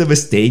you made the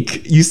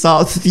mistake. You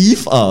saw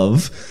Thief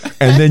of,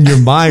 and then your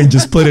mind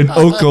just put in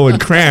Oko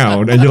and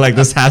Crown, and you're like,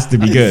 this has to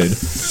be good.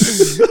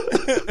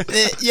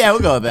 Yeah, we'll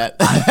go with that.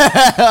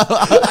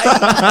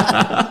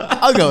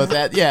 I'll go with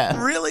that,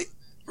 yeah.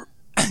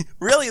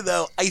 Really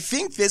though, I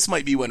think this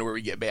might be one where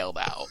we get bailed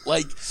out.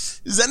 Like,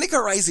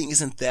 Zendikar Rising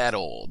isn't that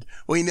old.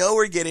 We know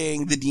we're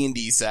getting the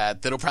D&D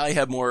set that'll probably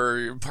have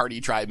more party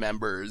tribe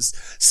members.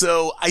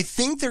 So I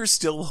think there's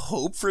still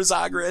hope for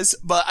Zagras,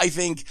 but I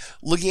think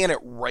looking at it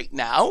right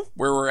now,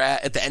 where we're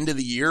at the end of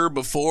the year,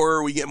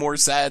 before we get more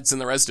sets and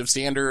the rest of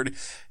Standard,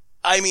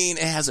 I mean,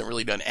 it hasn't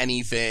really done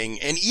anything.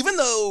 And even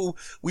though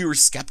we were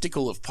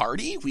skeptical of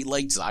party, we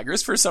liked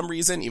Zagras for some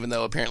reason, even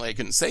though apparently I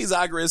couldn't say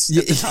Zagras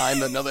at the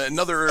time.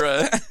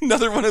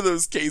 Another one of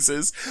those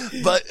cases.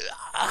 But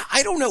I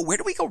don't know. Where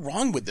do we go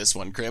wrong with this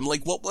one, Grim?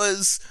 Like, what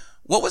was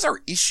our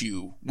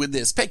issue with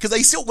this pick?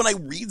 Because when I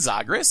read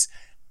Zagras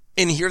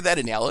and hear that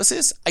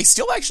analysis, I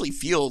still actually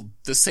feel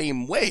the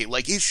same way.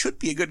 Like, it should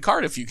be a good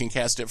card if you can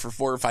cast it for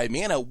 4 or 5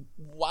 mana.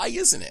 Why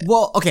isn't it?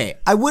 Well, okay,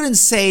 I wouldn't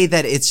say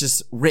that it's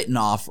just written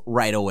off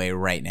right away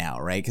right now,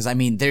 right? Because, I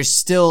mean, there's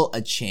still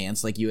a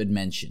chance, like you had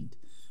mentioned.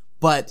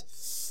 But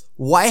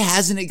why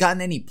hasn't it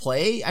gotten any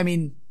play? I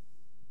mean,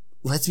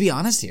 let's be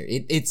honest here.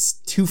 It's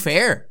too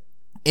fair.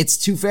 It's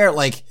too fair.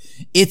 Like,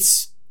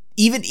 it's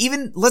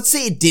even let's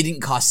say it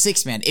didn't cost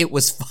 6 mana, it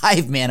was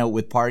 5 mana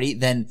with party,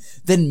 then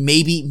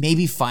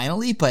maybe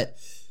finally, but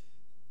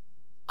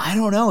I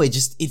don't know. It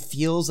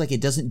feels like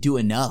it doesn't do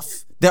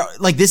enough.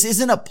 Like, this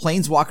isn't a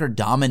planeswalker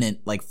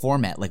dominant like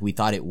format like we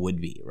thought it would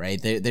be, right?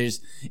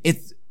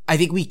 I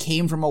think we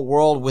came from a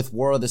world with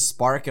War of the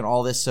Spark and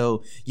all this,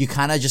 so you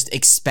kind of just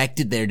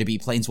expected there to be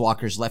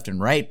planeswalkers left and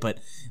right, but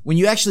when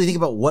you actually think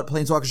about what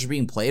planeswalkers are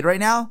being played right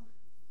now,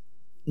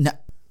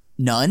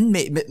 none,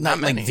 not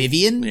like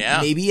Vivian,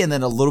 maybe, and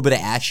then a little bit of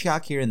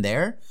Ashok here and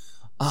there.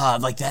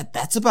 Like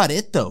that's about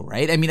it though,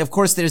 right? I mean, of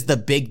course there's the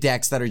big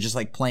decks that are just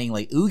like playing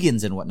like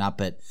Ugins and whatnot,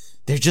 but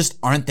there just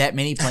aren't that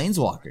many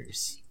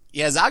planeswalkers.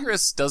 Yeah,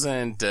 Zagras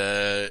doesn't,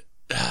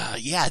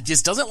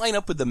 just doesn't line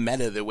up with the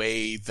meta the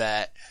way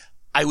that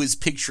I was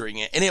picturing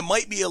it. And it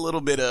might be a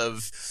little bit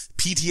of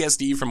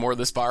PTSD from War of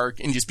the Spark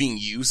and just being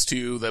used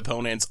to the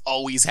opponents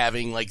always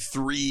having like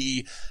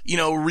 3,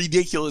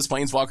 ridiculous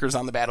planeswalkers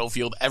on the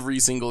battlefield every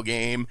single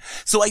game.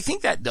 So I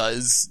think that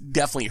does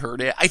definitely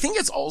hurt it. I think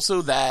it's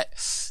also that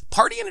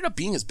party ended up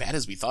being as bad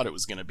as we thought it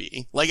was going to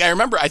be. Like,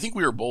 I think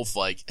we were both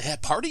like,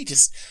 party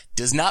just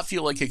does not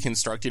feel like a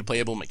constructed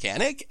playable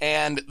mechanic.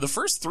 And the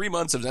first 3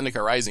 months of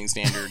Zendikar Rising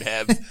Standard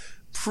have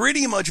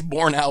pretty much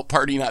borne out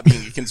party not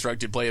being a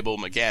constructed playable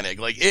mechanic.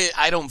 Like,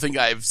 I don't think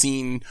I've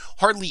seen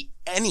hardly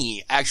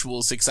any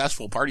actual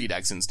successful party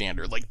decks in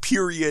Standard. Like,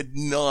 period,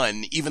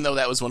 none, even though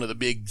that was one of the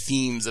big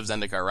themes of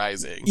Zendikar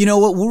Rising. You know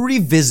what? We'll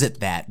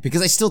revisit that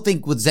because I still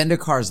think with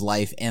Zendikar's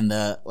life and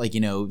the,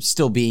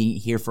 still being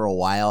here for a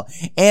while,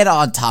 and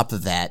on top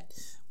of that,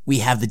 we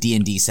have the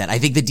D&D set. I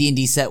think the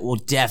D&D set will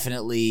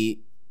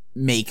definitely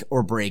make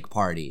or break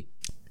party.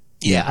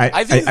 Yeah,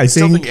 I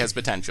still think it has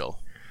potential.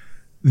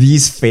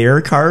 These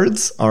fair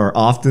cards are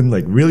often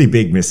like really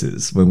big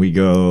misses when we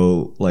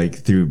go like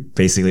through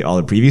basically all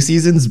the previous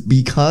seasons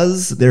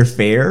because they're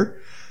fair.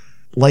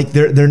 Like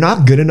they're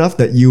not good enough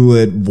that you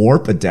would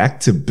warp a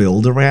deck to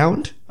build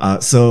around.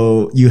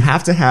 So you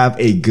have to have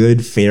a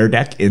good fair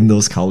deck in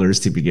those colors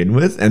to begin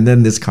with, and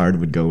then this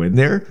card would go in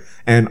there.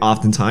 And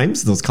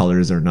oftentimes those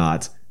colors are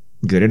not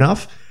good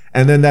enough.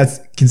 And then that's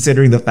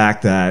considering the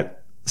fact that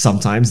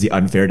sometimes the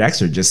unfair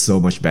decks are just so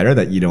much better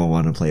that you don't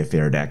want to play a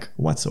fair deck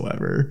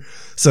whatsoever.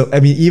 So, I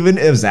mean, even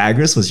if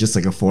Zagras was just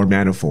like a 4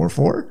 mana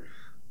 4/4,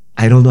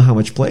 I don't know how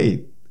much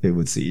play it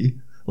would see.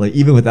 Like,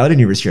 even without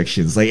any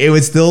restrictions, like, it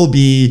would still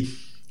be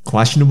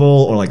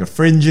questionable, or like a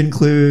fringe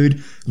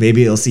include.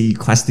 Maybe it'll see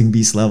questing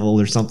beast level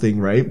or something,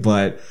 right?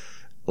 But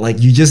like,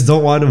 you just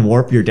don't want to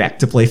warp your deck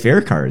to play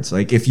fair cards.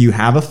 Like, if you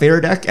have a fair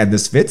deck and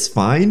this fits,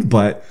 fine,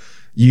 but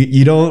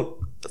you don't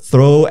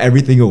throw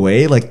everything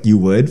away like you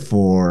would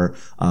for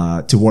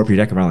to warp your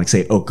deck around, like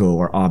say Oko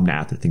or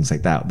Omnath or things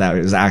like that. That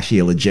is actually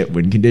a legit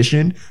win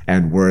condition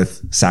and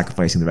worth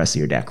sacrificing the rest of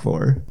your deck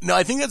for. No,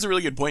 I think that's a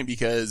really good point,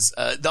 because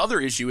the other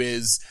issue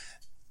is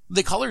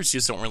the colors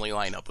just don't really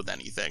line up with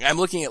anything. I'm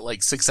looking at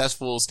like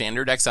successful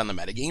standard decks on the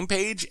metagame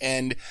page,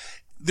 and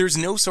there's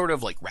no sort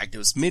of like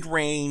Rakdos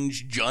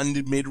mid-range,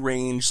 Jund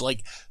mid-range,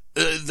 like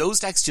those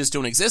decks just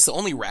don't exist. The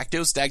only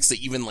Rakdos decks that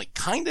even like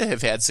kind of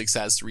have had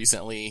success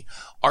recently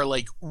are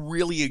like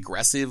really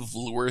aggressive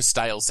lure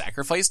style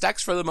sacrifice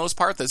decks for the most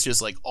part. That's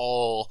just like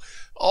all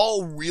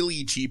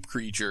really cheap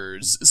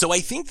creatures. So I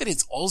think that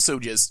it's also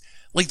just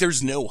like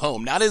there's no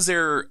home. Not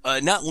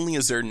only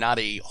is there not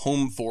a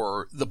home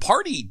for the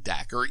party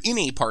deck or in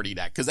a party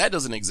deck, because that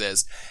doesn't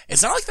exist.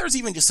 It's not like there's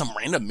even just some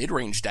random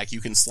mid-range deck you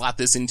can slot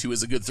this into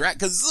as a good threat,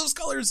 because those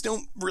colors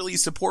don't really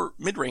support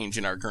mid-range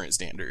in our current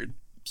standard.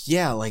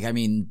 Yeah, like, I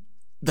mean,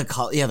 the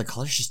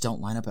colors just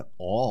don't line up at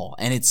all,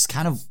 and it's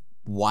kind of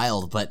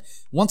wild. But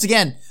once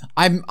again,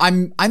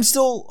 I'm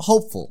still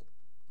hopeful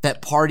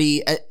that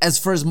Party, as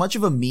for as much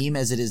of a meme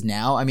as it is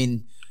now. I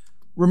mean,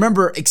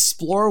 remember,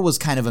 Explore was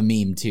kind of a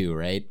meme too,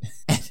 right?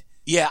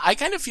 Yeah, I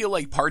kind of feel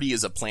like Party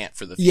is a plant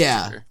for the future.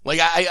 Yeah. Like,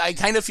 I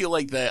kind of feel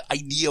like the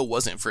idea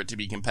wasn't for it to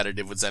be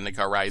competitive with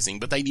Zendikar Rising,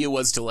 but the idea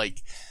was to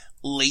like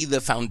lay the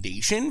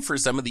foundation for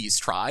some of these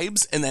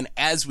tribes, and then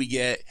as we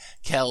get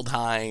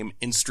Kaldheim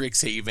and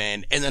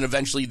Strixhaven, and then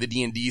eventually the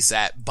D&D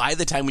set, by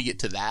the time we get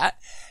to that,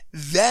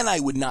 then I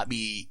would not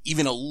be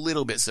even a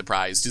little bit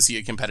surprised to see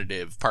a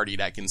competitive party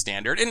deck in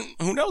Standard. And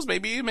who knows,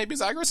 maybe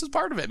Zagras is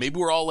part of it. Maybe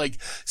we're all like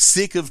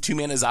sick of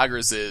 2-mana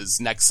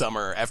Zagrases next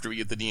summer after we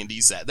get the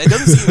D&D set. That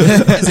doesn't seem,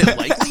 is it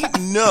likely?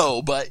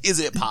 No, but is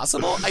it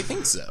possible? I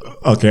think so.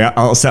 Okay,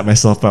 I'll set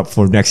myself up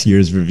for next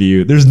year's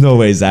review. There's no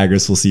way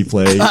Zagras will see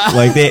play.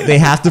 Like, they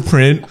have to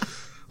print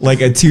like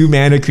a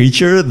 2-mana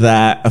creature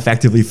that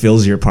effectively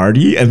fills your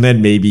party, and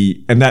then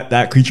maybe, and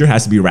that creature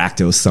has to be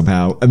Rakdos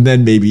somehow, and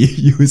then maybe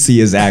you would see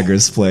a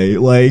Zagras play.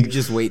 Like, you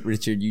just wait,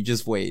 Richard. You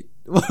just wait.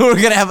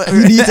 We're gonna have.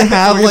 You need to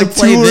have like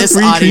 2 or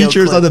 3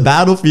 creatures on the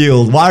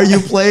battlefield. Why are you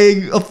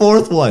playing a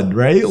 4th one?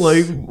 Right?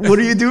 Like, what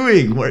are you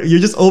doing?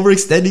 You're just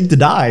overextending to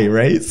die,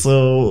 right?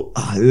 So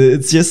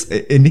it's just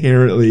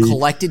inherently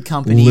collected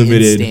company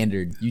limited. In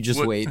Standard. You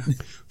just wait,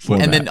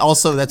 and then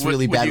also that's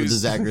really bad with the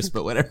Zagras,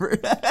 but whatever.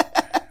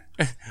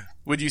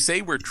 Would you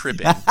say we're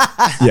tripping?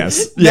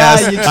 Yes.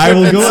 I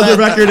will go on the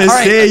record and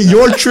say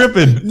you're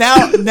tripping.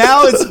 Now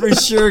it's for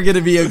sure going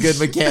to be a good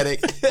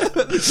mechanic.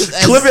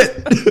 Clip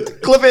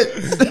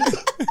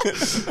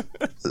it.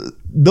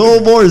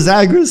 No more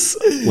Zagras.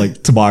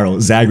 Like tomorrow,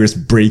 Zagras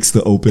breaks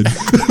the open.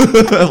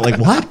 Like,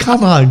 what?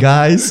 Come on,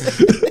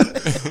 guys.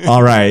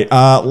 All right.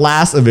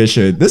 Last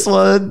emission. This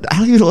one, I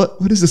don't even know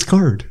what is this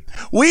card?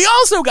 We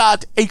also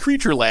got a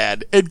Creature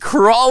Land and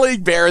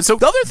Crawling Baron. So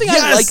the other thing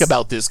I like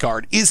about this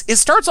card is it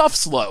starts off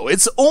slow.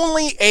 It's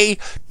only a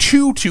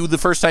 2/2 the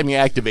first time you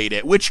activate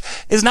it, which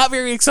is not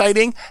very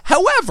exciting.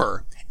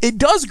 However, it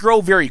does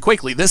grow very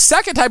quickly. The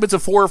second time it's a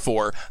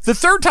 4/4, the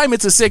third time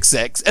it's a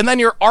 6/6, and then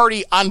you're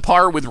already on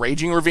par with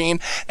Raging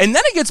Ravine, and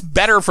then it gets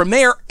better from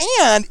there,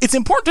 and it's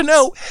important to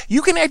note,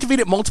 you can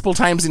activate it multiple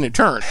times in a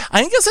turn. I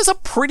think this is a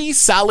pretty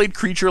solid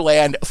creature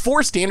land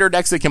for standard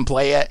decks that can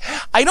play it.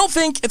 I don't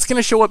think it's going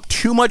to show up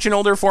too much in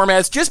older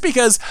formats, just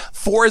because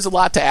 4 is a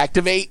lot to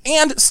activate,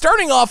 and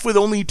starting off with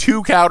only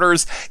 2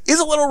 counters is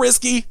a little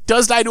risky,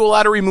 does die to a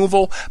lot of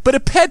removal, but a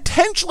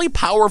potentially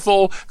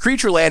powerful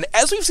creature land,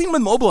 as we've seen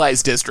with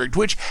Mobilized District,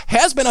 which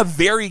has been a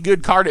very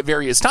good card at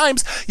various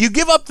times. You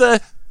give up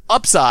the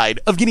upside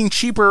of getting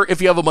cheaper if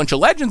you have a bunch of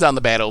legends on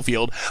the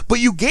battlefield, but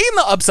you gain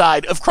the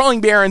upside of Crawling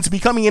Barons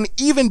becoming an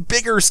even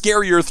bigger,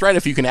 scarier threat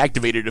if you can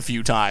activate it a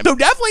few times. So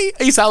definitely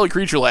a solid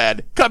creature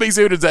land coming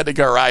soon in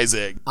Zendikar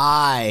Rising.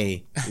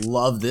 I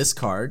love this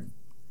card,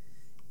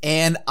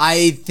 and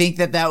I think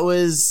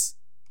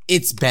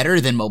it's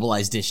better than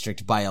Mobilized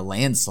District by a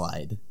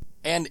landslide.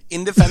 And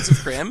in defense of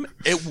Crim,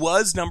 it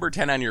was number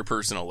 10 on your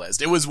personal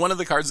list. It was one of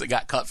the cards that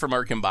got cut from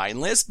our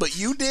combined list, but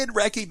you did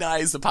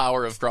recognize the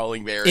power of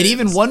Crawling Barons. It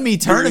even won me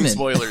tournament.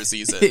 Spoiler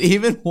season. It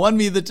even won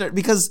me the tournament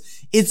because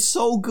it's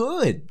so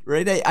good,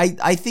 right?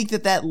 I think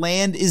that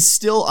land is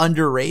still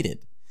underrated.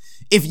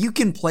 If you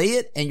can play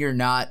it and you're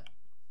not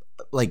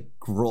like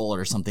Gruul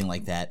or something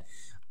like that,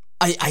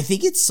 I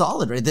think it's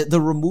solid, right?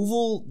 The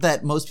removal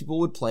that most people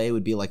would play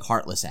would be like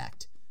Heartless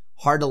Act.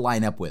 Hard to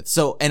line up with.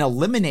 So, and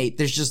Eliminate,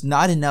 there's just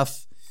not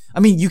enough.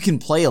 I mean, you can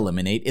play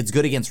Eliminate. It's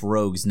good against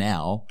rogues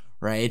now,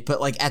 right? But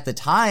like at the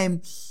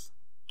time,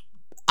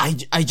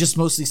 I just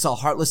mostly saw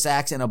Heartless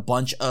Axe and a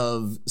bunch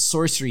of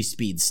sorcery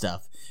speed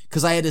stuff.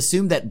 Cause I had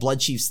assumed that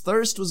Bloodchief's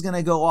Thirst was going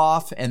to go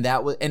off, and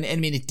that was, and I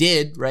mean, it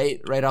did,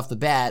 right off the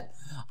bat.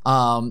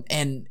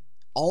 And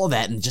all of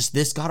that, and just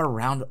this got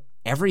around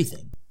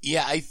everything.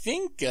 Yeah, I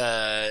think,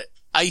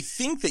 I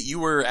think that you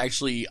were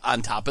actually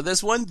on top of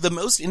this one. The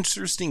most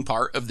interesting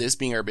part of this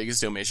being our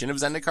biggest omission of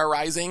Zendikar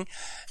Rising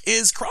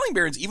is Crawling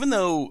Barrens, even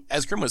though,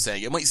 as Krim was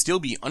saying, it might still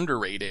be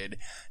underrated,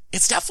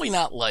 it's definitely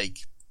not like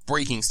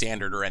breaking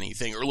standard or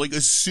anything, or like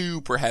a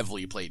super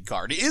heavily played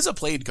card. It is a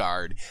played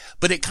card,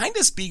 but it kind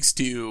of speaks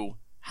to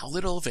how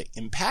little of an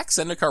impact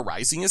Zendikar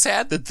Rising has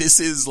had, that this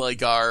is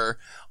like our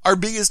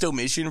biggest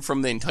omission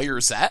from the entire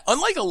set.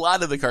 Unlike a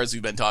lot of the cards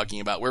we've been talking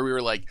about where we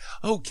were like,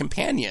 oh,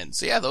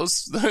 companions. Yeah,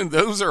 those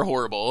are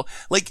horrible.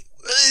 Like,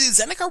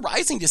 Zendikar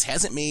Rising just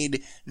hasn't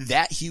made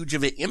that huge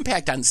of an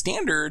impact on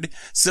standard,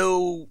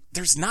 so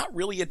there's not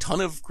really a ton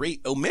of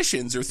great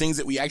omissions or things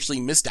that we actually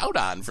missed out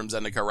on from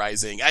Zendikar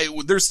Rising.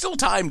 There's still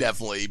time,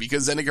 definitely,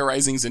 because Zendikar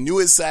Rising's the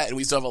newest set, and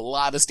we still have a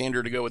lot of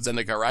standard to go with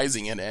Zendikar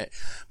Rising in it.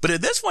 But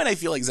at this point, I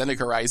feel like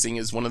Zendikar Rising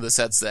is one of the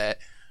sets that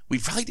we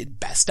probably did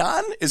best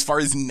on as far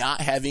as not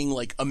having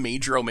like a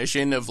major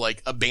omission of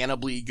like a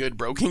bannably good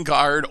broken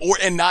card,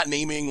 and not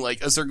naming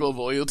like a Circle of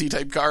Loyalty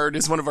type card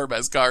is one of our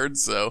best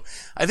cards. So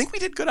I think we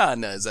did good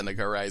on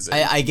Zendikar Rising.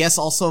 I guess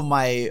also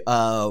my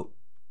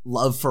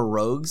love for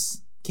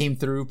rogues came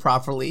through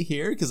properly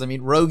here, because I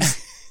mean,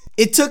 rogues,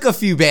 it took a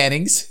few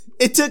bannings,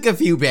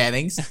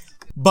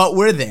 but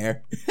we're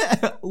there.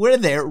 We're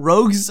there.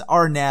 Rogues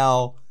are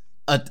now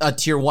a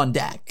tier 1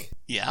 deck.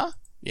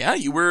 Yeah,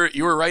 you were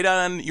right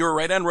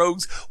on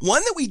Rogues.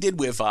 One that we did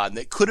whiff on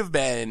that could have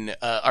been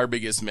our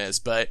biggest miss,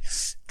 but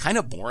kind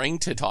of boring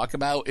to talk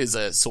about, is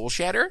a Soul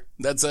Shatter.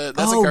 That's a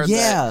card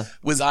that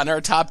was on our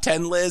top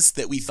 10 list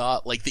that we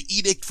thought like the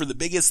Edict for the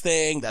biggest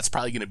thing, that's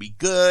probably going to be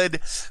good,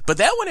 but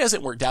that one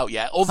hasn't worked out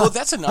yet. Although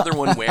that's another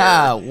one where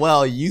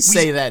well, you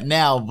say that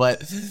now,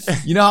 but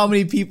you know how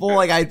many people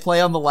like I'd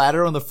play on the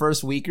ladder on the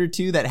first week or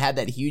two that had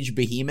that huge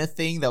behemoth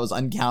thing that was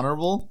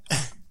uncounterable?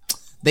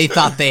 They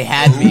thought they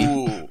had me.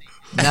 Ooh.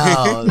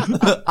 No,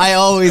 I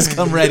always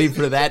come ready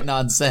for that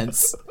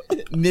nonsense.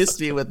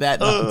 Missed me with that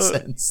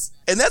nonsense.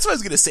 And that's what I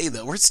was going to say,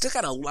 though. We're still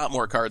got a lot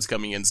more cards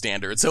coming in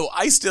standard. So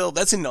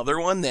that's another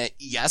one that,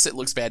 yes, it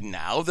looks bad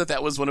now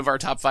that was one of our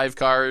top 5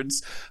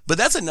 cards. But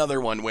that's another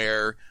one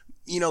where,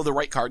 you know, the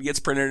right card gets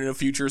printed in a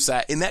future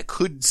set, and that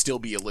could still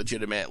be a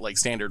legitimate, like,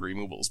 standard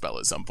removal spell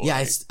at some point.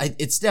 Yeah,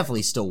 it's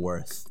definitely still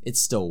worth. It's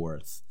still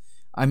worth.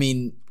 I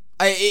mean,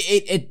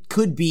 it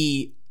could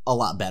be a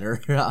lot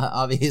better,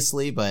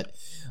 obviously, but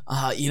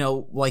you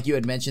know, like you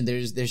had mentioned,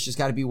 there's just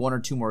got to be 1 or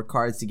 2 more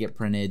cards to get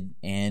printed,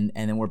 and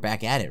then we're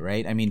back at it,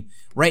 right? I mean,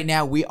 right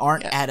now we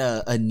aren't at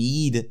a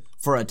need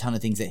for a ton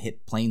of things that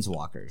hit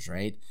planeswalkers,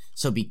 right?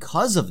 So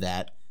because of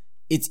that,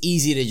 it's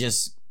easy to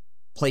just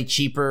play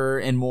cheaper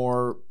and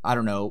more, I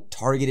don't know,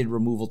 targeted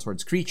removal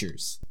towards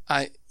creatures.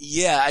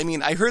 Yeah, I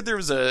mean, I heard there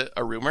was a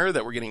rumor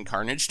that we're getting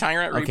Carnage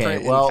Tyrant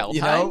reprint in Kaldheim.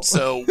 You know,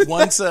 so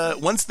once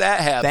that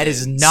happens, that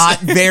is not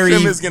very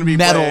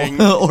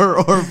metal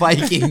or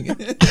Viking.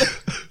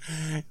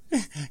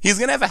 He's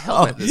gonna have a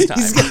helmet this time.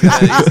 He's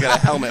got a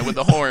helmet with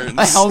the horns,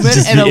 a helmet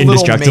just and a little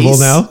indestructible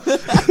mace now,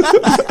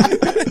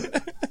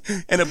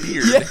 and a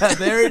beard. Yeah,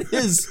 there it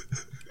is.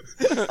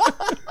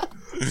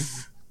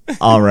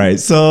 All right,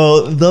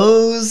 so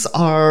those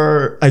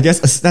are, I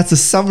guess, that's a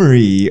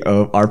summary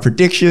of our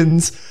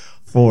predictions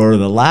for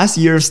the last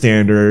year of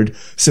Standard.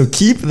 So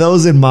keep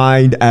those in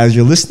mind as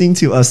you're listening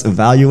to us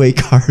evaluate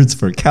cards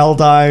for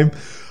Kaldheim.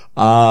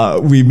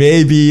 We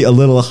may be a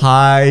little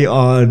high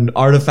on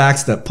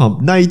artifacts that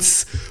pump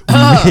knights. We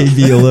may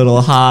be a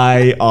little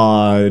high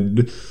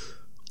on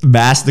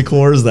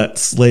Masticores that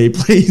slay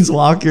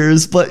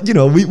planeswalkers, but you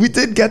know, we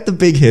did get the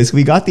big hits.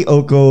 We got the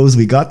Okos,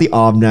 we got the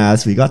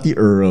Omnaths, we got the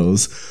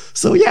Uros.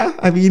 So yeah,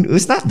 I mean,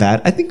 it's not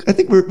bad. I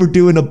think we're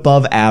doing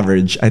above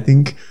average. I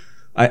think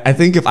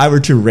if I were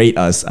to rate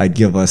us, I'd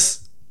give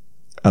us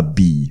a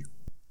B.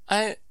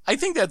 I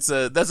think that's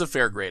a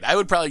fair grade. I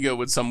would probably go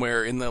with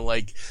somewhere in the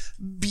like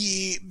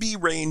B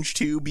range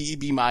to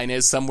B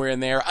minus, somewhere in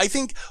there. I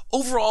think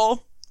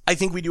overall, I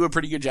think we do a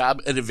pretty good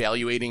job at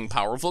evaluating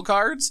powerful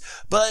cards,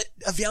 but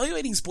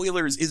evaluating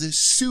spoilers is a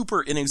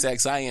super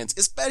inexact science,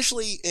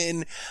 especially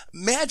in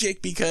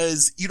Magic,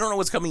 because you don't know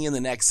what's coming in the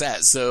next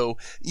set. So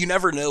you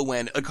never know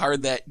when a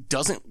card that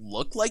doesn't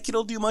look like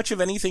it'll do much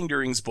of anything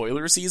during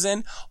spoiler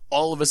season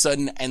all of a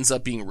sudden ends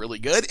up being really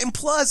good. And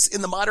plus,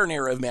 in the modern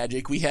era of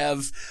Magic, we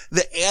have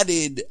the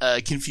added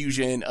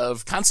confusion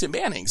of constant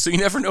banning. So you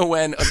never know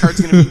when a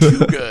card's going to be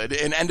too good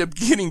and end up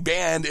getting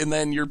banned, and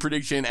then your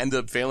prediction ends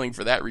up failing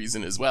for that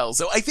reason as well.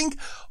 So I think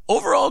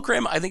overall,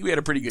 Krim, I think we had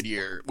a pretty good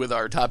year with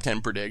our top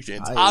 10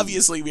 predictions.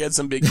 Obviously, we had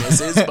some big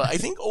misses, but I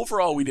think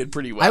overall we did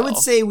pretty well. I would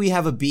say we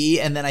have a B,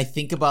 and then I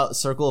think about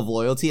Circle of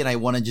Loyalty, and I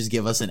want to just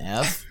give us an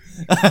F.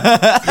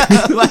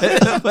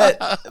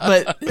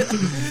 but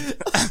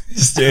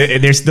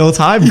there's still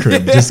time,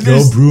 Krim. Just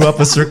go brew up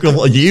a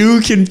circle.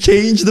 You can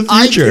change the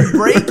future. I can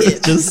break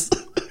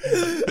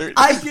it.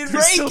 I can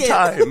break still it.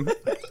 Time.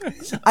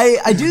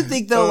 I do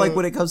think though, like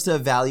when it comes to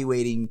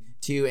evaluating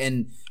too,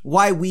 and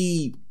why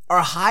we are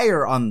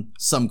higher on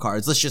some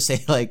cards, let's just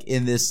say like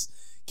in this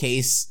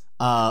case,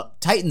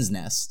 Titan's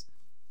Nest,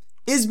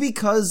 is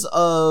because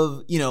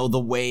of, you know, the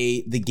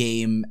way the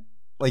game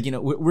like, you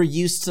know, we're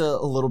used to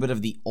a little bit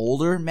of the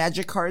older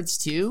Magic cards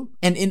too.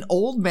 And in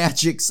old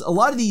Magics, a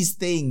lot of these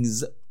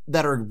things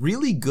that are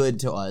really good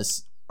to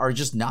us are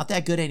just not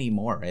that good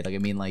anymore, right? Like, I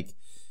mean, like,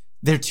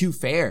 they're too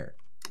fair.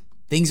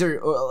 Things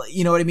are,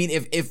 you know what I mean?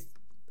 If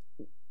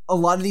a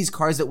lot of these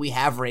cards that we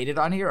have rated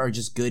on here are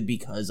just good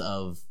because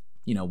of,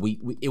 you know,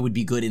 it would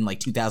be good in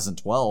like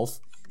 2012.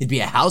 It'd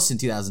be a house in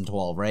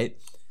 2012, right?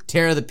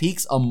 Terror of the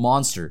Peaks, a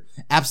monster.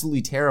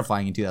 Absolutely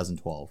terrifying in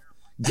 2012.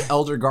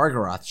 Elder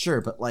Gargaroth,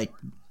 sure, but like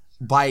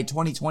by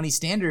 2020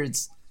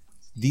 standards,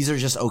 these are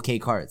just okay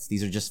cards.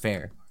 These are just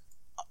fair.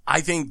 I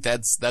think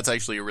that's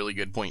actually a really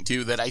good point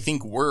too, that I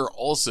think we're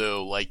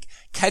also like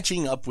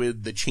catching up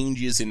with the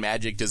changes in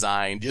Magic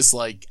design just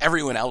like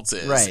everyone else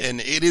is. Right.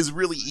 And it is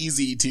really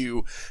easy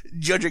to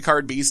judge a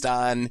card based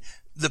on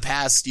the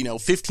past,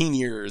 15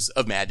 years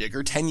of Magic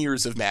or 10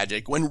 years of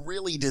Magic, when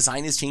really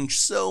design has changed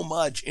so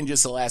much in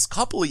just the last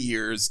couple of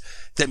years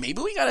that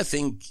maybe we got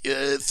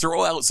to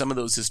throw out some of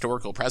those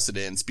historical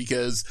precedents,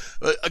 because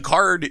a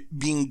card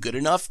being good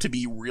enough to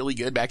be really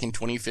good back in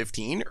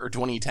 2015 or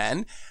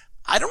 2010,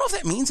 I don't know if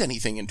that means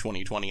anything in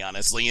 2020,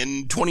 honestly,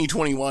 in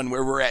 2021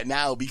 where we're at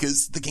now,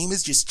 because the game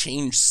has just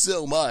changed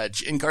so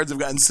much and cards have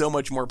gotten so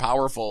much more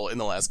powerful in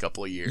the last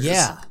couple of years.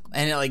 Yeah.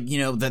 And like,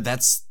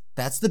 that's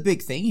the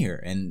big thing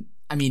here. And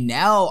I mean,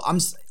 now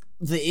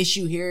the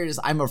issue here is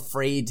I'm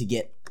afraid to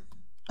get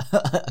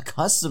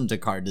accustomed to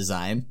card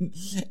design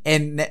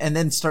and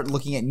then start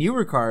looking at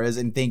newer cards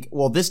and think,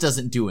 well, this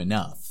doesn't do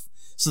enough.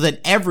 So then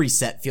every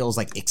set feels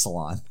like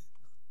Ixalan.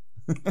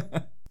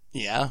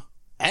 Yeah.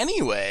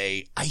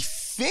 Anyway, I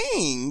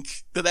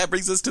think that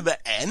brings us to the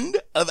end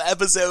of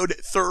episode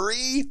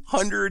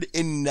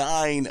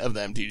 309 of the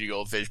MTG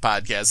Goldfish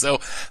podcast. So,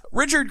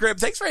 Richard Grip,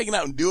 thanks for hanging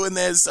out and doing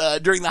this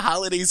during the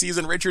holiday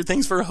season. Richard,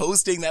 thanks for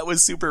hosting. That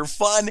was super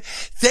fun.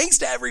 Thanks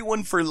to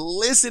everyone for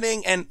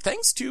listening, and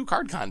thanks to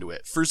Card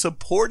Conduit for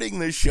supporting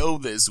the show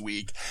this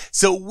week.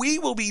 So we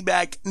will be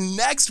back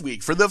next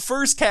week for the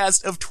first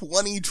cast of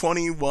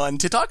 2021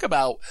 to talk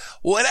about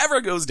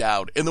whatever goes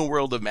down in the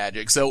world of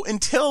Magic. So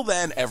until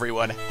then,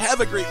 everyone,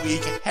 have a great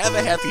week, have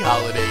a happy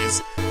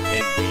holidays,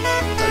 and we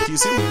will talk to you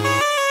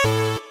soon.